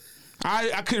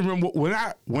 I couldn't remember when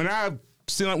I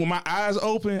sitting with my eyes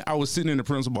open, I was sitting in the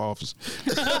principal's office.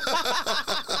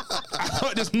 I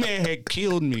thought this man had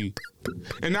killed me.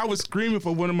 And I was screaming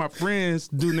for one of my friends,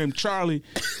 dude named Charlie.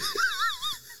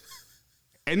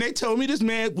 And they told me this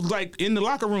man was like in the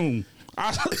locker room.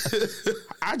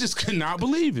 I just could not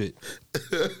believe it.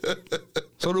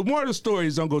 So the moral of the story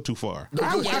is don't go too far.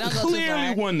 I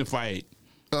clearly won the fight.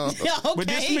 Okay. But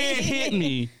this man hit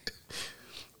me.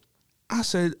 I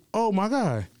said, oh my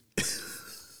God.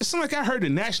 It sounded like I heard the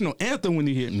national anthem when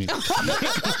he hit me. I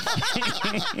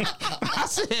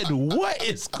said, what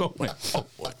is going on?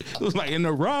 It was like, in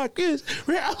the rock is.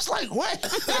 I was like, what?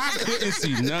 I couldn't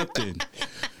see nothing.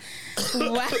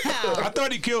 Wow. I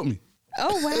thought he killed me.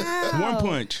 Oh, wow.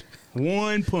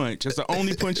 One punch. That's the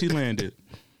only punch he landed.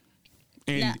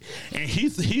 And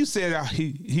he said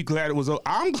he glad it was over.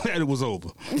 I'm glad it was over.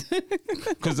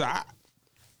 Because I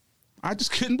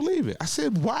just couldn't believe it. I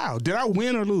said, wow, did I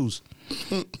win or lose?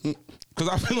 Because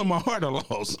I feel in my heart I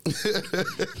lost.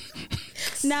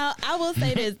 Now, I will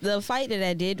say this. The fight that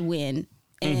I did win,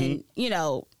 and, you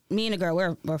know, me and the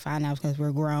girl, we're fine now because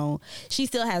we're grown. She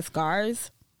still has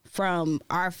scars from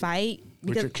our fight.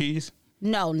 With your keys?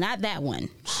 No, not that one.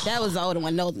 That was the older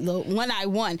one. No, the one I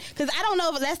won. Because I don't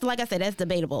know if that's, like I said, that's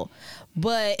debatable.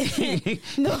 But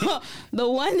the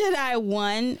one that I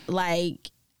won, like,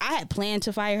 I had planned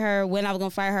to fight her. When I was going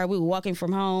to fight her, we were walking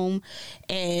from home,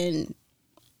 and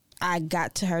I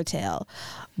got to her tail.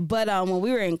 But when we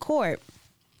were in court,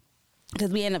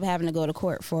 because we ended up having to go to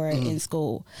court for it in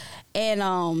school, and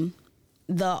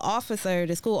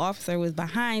the school officer was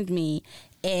behind me,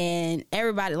 and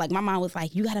everybody, like my mom was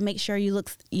like, you got to make sure you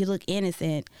look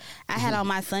innocent. I had on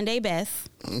my Sunday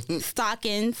best,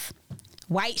 stockings,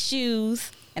 white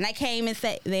shoes, and I came and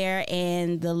sat there,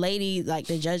 and the lady, like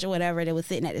the judge or whatever that was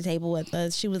sitting at the table with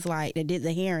us, she was like, that did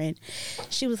the hearing,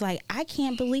 she was like, I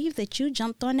can't believe that you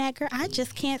jumped on that girl. I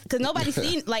just can't, because nobody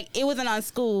seen, like, it wasn't on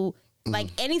school. Like,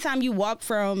 anytime you walk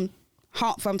from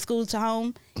school to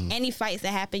home, any fights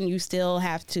that happen, you still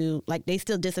have to, like, they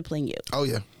still discipline you. Oh,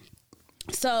 yeah.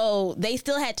 So they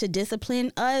still had to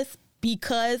discipline us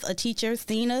because a teacher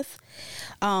seen us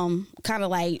kind of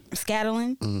like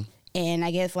scattling. And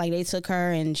I guess like they took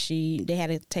her and they had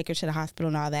to take her to the hospital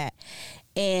and all that.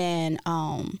 And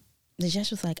the judge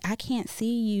was like, I can't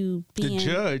see you being... The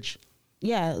judge?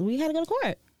 Yeah, we had to go to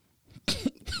court.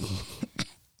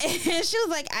 And she was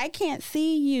like, I can't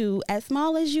see you, as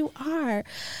small as you are,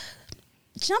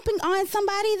 jumping on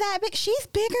somebody that big. She's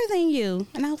bigger than you.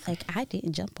 And I was like, I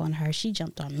didn't jump on her. She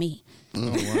jumped on me.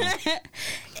 Oh, wow.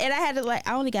 And I had to I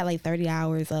only got like 30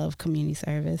 hours of community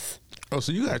service. Oh,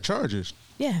 so you got charges?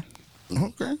 Yeah.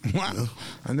 Okay. Wow.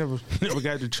 I never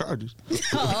got the charges.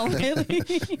 Oh, really?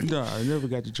 No, I never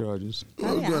got the charges.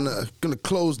 We're gonna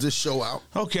close this show out.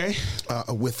 Okay.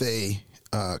 With a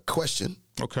question.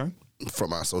 Okay.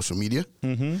 From our social media.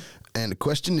 And the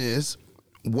question is,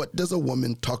 what does a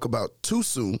woman talk about too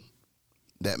soon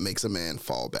that makes a man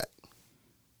fall back?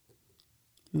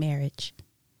 Marriage.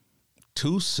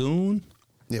 Too soon?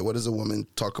 Yeah, what does a woman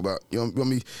talk about? You want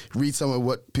me to read some of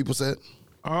what people said?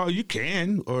 Oh, you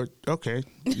can. Or, okay.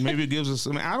 Maybe it gives us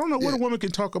some. I don't know what a woman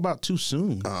can talk about too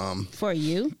soon. For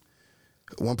you?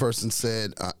 One person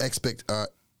said,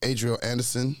 Adriel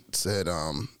Anderson said,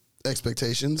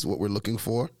 expectations, what we're looking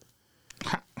for.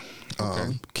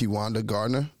 Okay. Kiwanda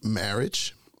Gardner,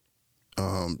 marriage.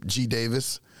 G.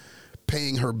 Davis,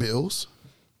 paying her bills.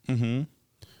 Children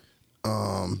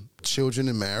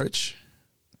and marriage.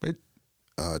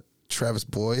 Travis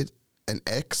Boyd, an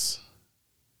ex.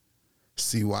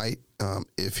 C. White,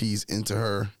 if he's into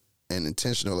her and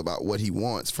intentional about what he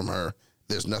wants from her,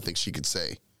 there's nothing she could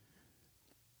say.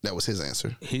 That was his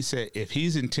answer. He said if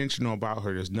he's intentional about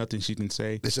her, there's nothing she can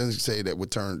say. They shouldn't say that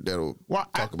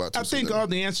talk about. I think all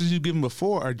the answers you've given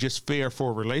before are just fair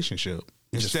for a relationship.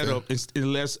 Instead of,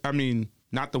 unless, I mean,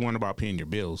 not the one about paying your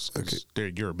bills. Okay. They're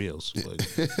your bills.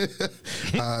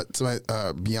 Yeah.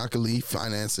 Bianca Lee,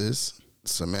 finances.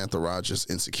 Samantha Rogers,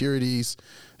 insecurities.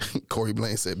 Corey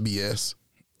Blaine said BS.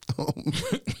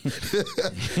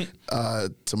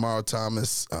 Tamara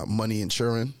Thomas, Money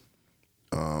Insurance.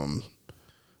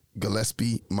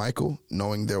 Gillespie Michael,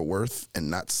 Knowing Their Worth and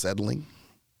Not Settling.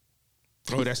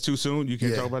 Oh, that's too soon? You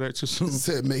can't talk about that too soon?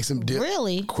 Said makes him dip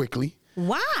Really? quickly.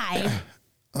 Why?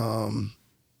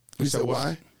 You said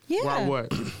why? Yeah. Why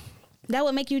what? That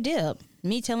would make you dip.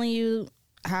 Me telling you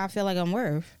how I feel like I'm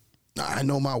worth. I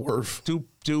know my worth.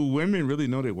 Do women really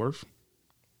know their worth?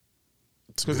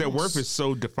 Because their worth is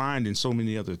so defined in so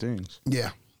many other things.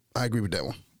 Yeah, I agree with that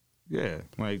one. Yeah,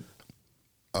 like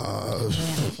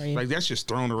For you. like that's just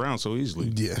thrown around so easily.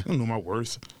 Yeah. I don't know my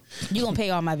worth. You gonna pay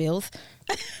all my bills?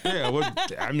 Yeah, well,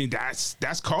 I mean that's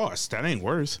cost. That ain't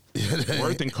worth.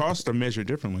 Worth and cost are measured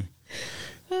differently.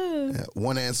 Yeah,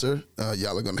 one answer.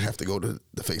 Y'all are gonna have to go to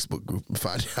the Facebook group and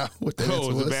find out what that answer Oh,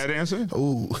 was. is a bad answer?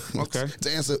 Oh, Okay.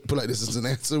 The answer, put like this, is an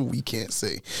answer we can't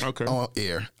say. Okay. On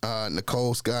air.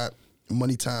 Nicole Scott,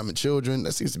 Money, Time, and Children.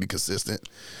 That seems to be consistent.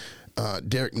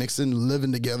 Derek Nixon,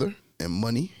 Living Together and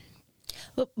Money.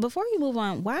 But before you move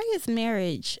on, why is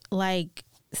marriage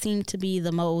seem to be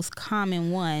the most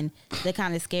common one that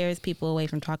kind of scares people away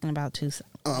from talking about too soon?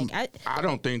 I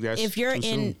don't think that's If you're too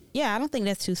in, soon. yeah, I don't think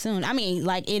that's too soon. I mean,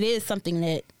 like it is something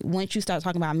that once you start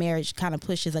talking about marriage, kind of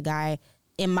pushes a guy.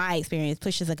 In my experience,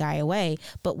 pushes a guy away.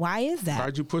 But why is that?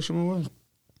 Why'd you push him away?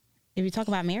 If you talk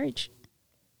about marriage,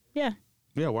 yeah,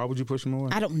 Yeah, why would you push him away?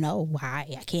 I don't know why.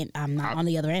 I can't. I'm not on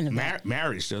the other end of that.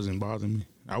 Marriage doesn't bother me.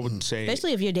 I wouldn't say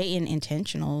Especially if you're dating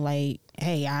intentional, like,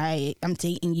 hey, I'm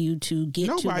dating you to get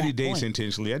to nobody that dates point.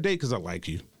 intentionally. I date because I like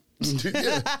you.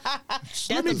 Yeah.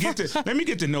 Let me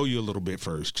get to know you a little bit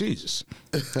first. Jesus.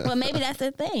 Well, maybe that's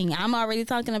the thing. I'm already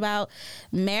talking about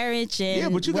marriage and Yeah,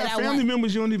 but you what got I family want.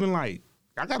 members you don't even like.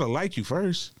 I gotta like you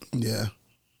first. Yeah.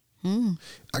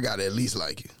 I gotta at least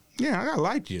like you. Yeah, I gotta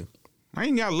like you. I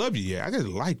ain't gotta love you yet. I gotta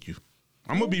like you.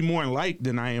 I'm gonna be more in like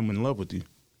than I am in love with you.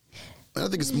 And I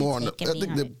think it's more on the, Taking I me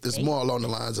think on a that it's date. more along the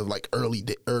lines of like early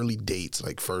dates,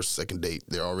 like first, second date.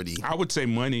 They're already. I would say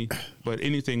money, but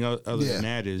anything other Yeah. than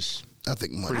that is I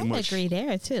think money. I pretty would much agree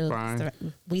there too. fine.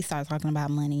 We start talking about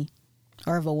money,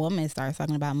 or if a woman starts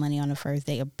talking about money on the first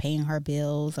date, or paying her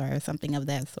bills, or something of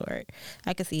that sort.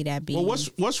 I could see that being. Well,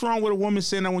 what's wrong with a woman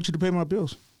saying I want you to pay my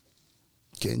bills?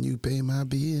 Can you pay my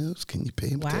bills? Can you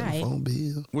pay my Why? telephone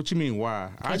bill? What you mean?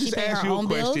 Why? I she just pay asked her you a own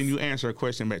question. bills? You answer a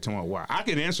question back to my why. I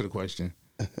can answer the question.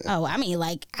 Oh, I mean,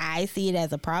 like I see it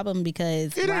as a problem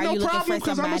because It why ain't are you no looking problem for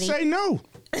because I'm gonna somebody? say no.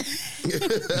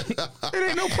 It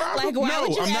ain't no problem. Like, why no,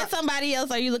 would you I'm ask not. somebody else?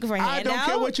 Are you looking for a I handout? don't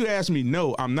care what you ask me.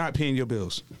 No, I'm not paying your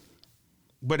bills.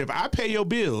 But if I pay your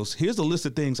bills, here's a list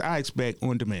of things I expect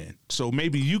on demand. So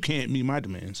maybe you can't meet my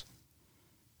demands.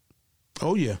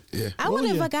 Oh yeah, Yeah. I Oh, wonder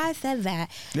if yeah. a guy said that.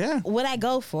 Yeah. Would I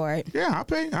go for it? Yeah,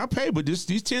 I'll pay. But these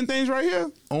 10 things right here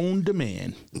on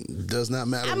demand. Does not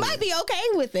matter. I when. might be okay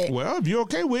with it. Well, if you're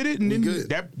okay with it, and then good.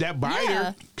 that buyer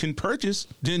Yeah. can purchase,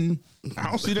 then I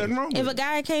don't see nothing wrong If with a it.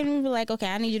 guy came to me and be like, okay,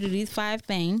 I need you to do these 5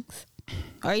 things.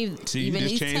 Or even, See, you even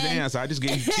just these changed 10. the answer. I just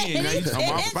gave you 10. Now you talking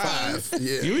about 5.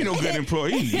 Yeah. You ain't no good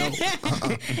employee. No.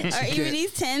 Or even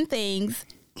these 10 things,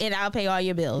 and I'll pay all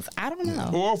your bills. I don't know.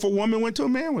 Or if a woman went to a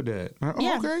man with that. Oh,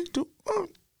 Yeah. okay.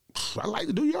 I like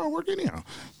to do y'all work anyhow.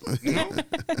 You know?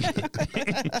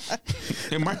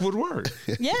 It might would work.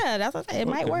 Yeah, that's what I said. It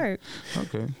might Okay. work.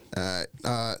 Okay. All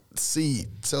right. C,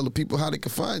 tell the people how they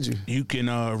can find you. You can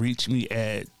reach me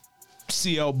at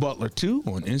CL Butler 2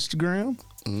 on Instagram.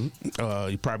 You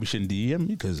probably shouldn't DM me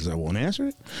because I won't answer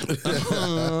it.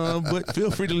 But feel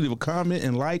free to leave a comment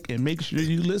and like and make sure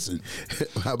you listen.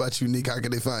 How about you, Nick? How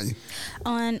can they find you?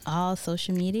 On all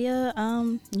social media,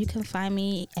 you can find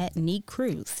me at Neek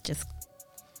Cruz. Just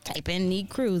type in Neek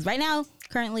Cruz. Right now,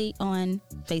 currently on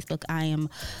Facebook, I am,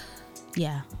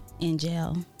 in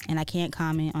jail. And I can't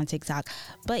comment on TikTok.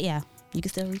 But yeah, you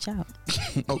can still reach out.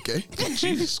 Okay.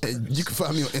 Jesus. And you can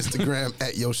find me on Instagram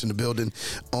at Yosh in the Building,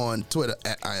 on Twitter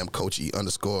at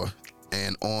 @IamCoachy_,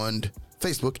 and on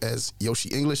Facebook as Yoshi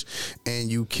English.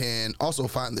 And you can also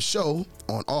find the show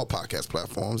on all podcast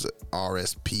platforms at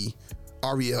RELSTAT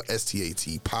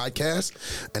podcast,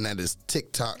 and that is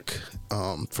TikTok,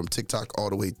 from TikTok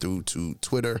all the way through to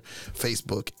Twitter,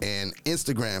 Facebook, and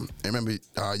Instagram. And remember,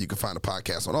 you can find the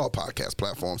podcast on all podcast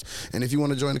platforms. And if you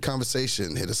want to join the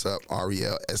conversation, hit us up,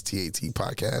 RELSTAT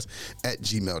podcast at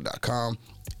gmail.com,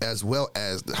 as well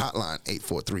as the hotline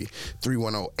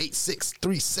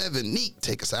 843-310-8637. Neek,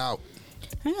 take us out.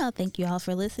 Well, thank you all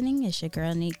for listening. It's your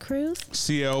girl, Neek Cruz.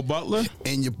 CL Butler.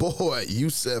 And your boy,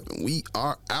 Yusef, and we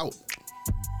are out.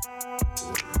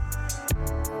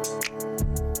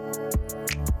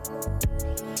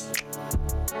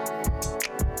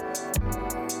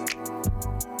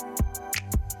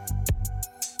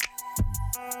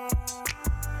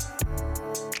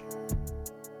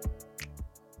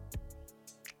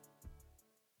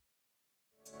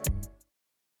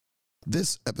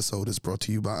 This episode is brought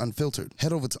to you by Unfiltered.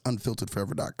 Head over to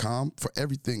unfilteredforever.com for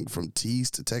everything from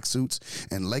tees to tech suits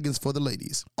and leggings for the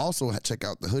ladies. Also, check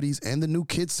out the hoodies and the new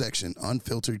kids section,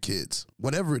 Unfiltered Kids.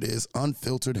 Whatever it is,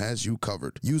 Unfiltered has you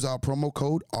covered. Use our promo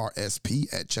code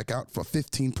RSP at checkout for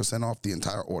 15% off the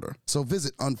entire order. So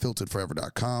visit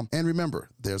unfilteredforever.com and remember,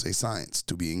 there's a science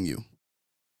to being you.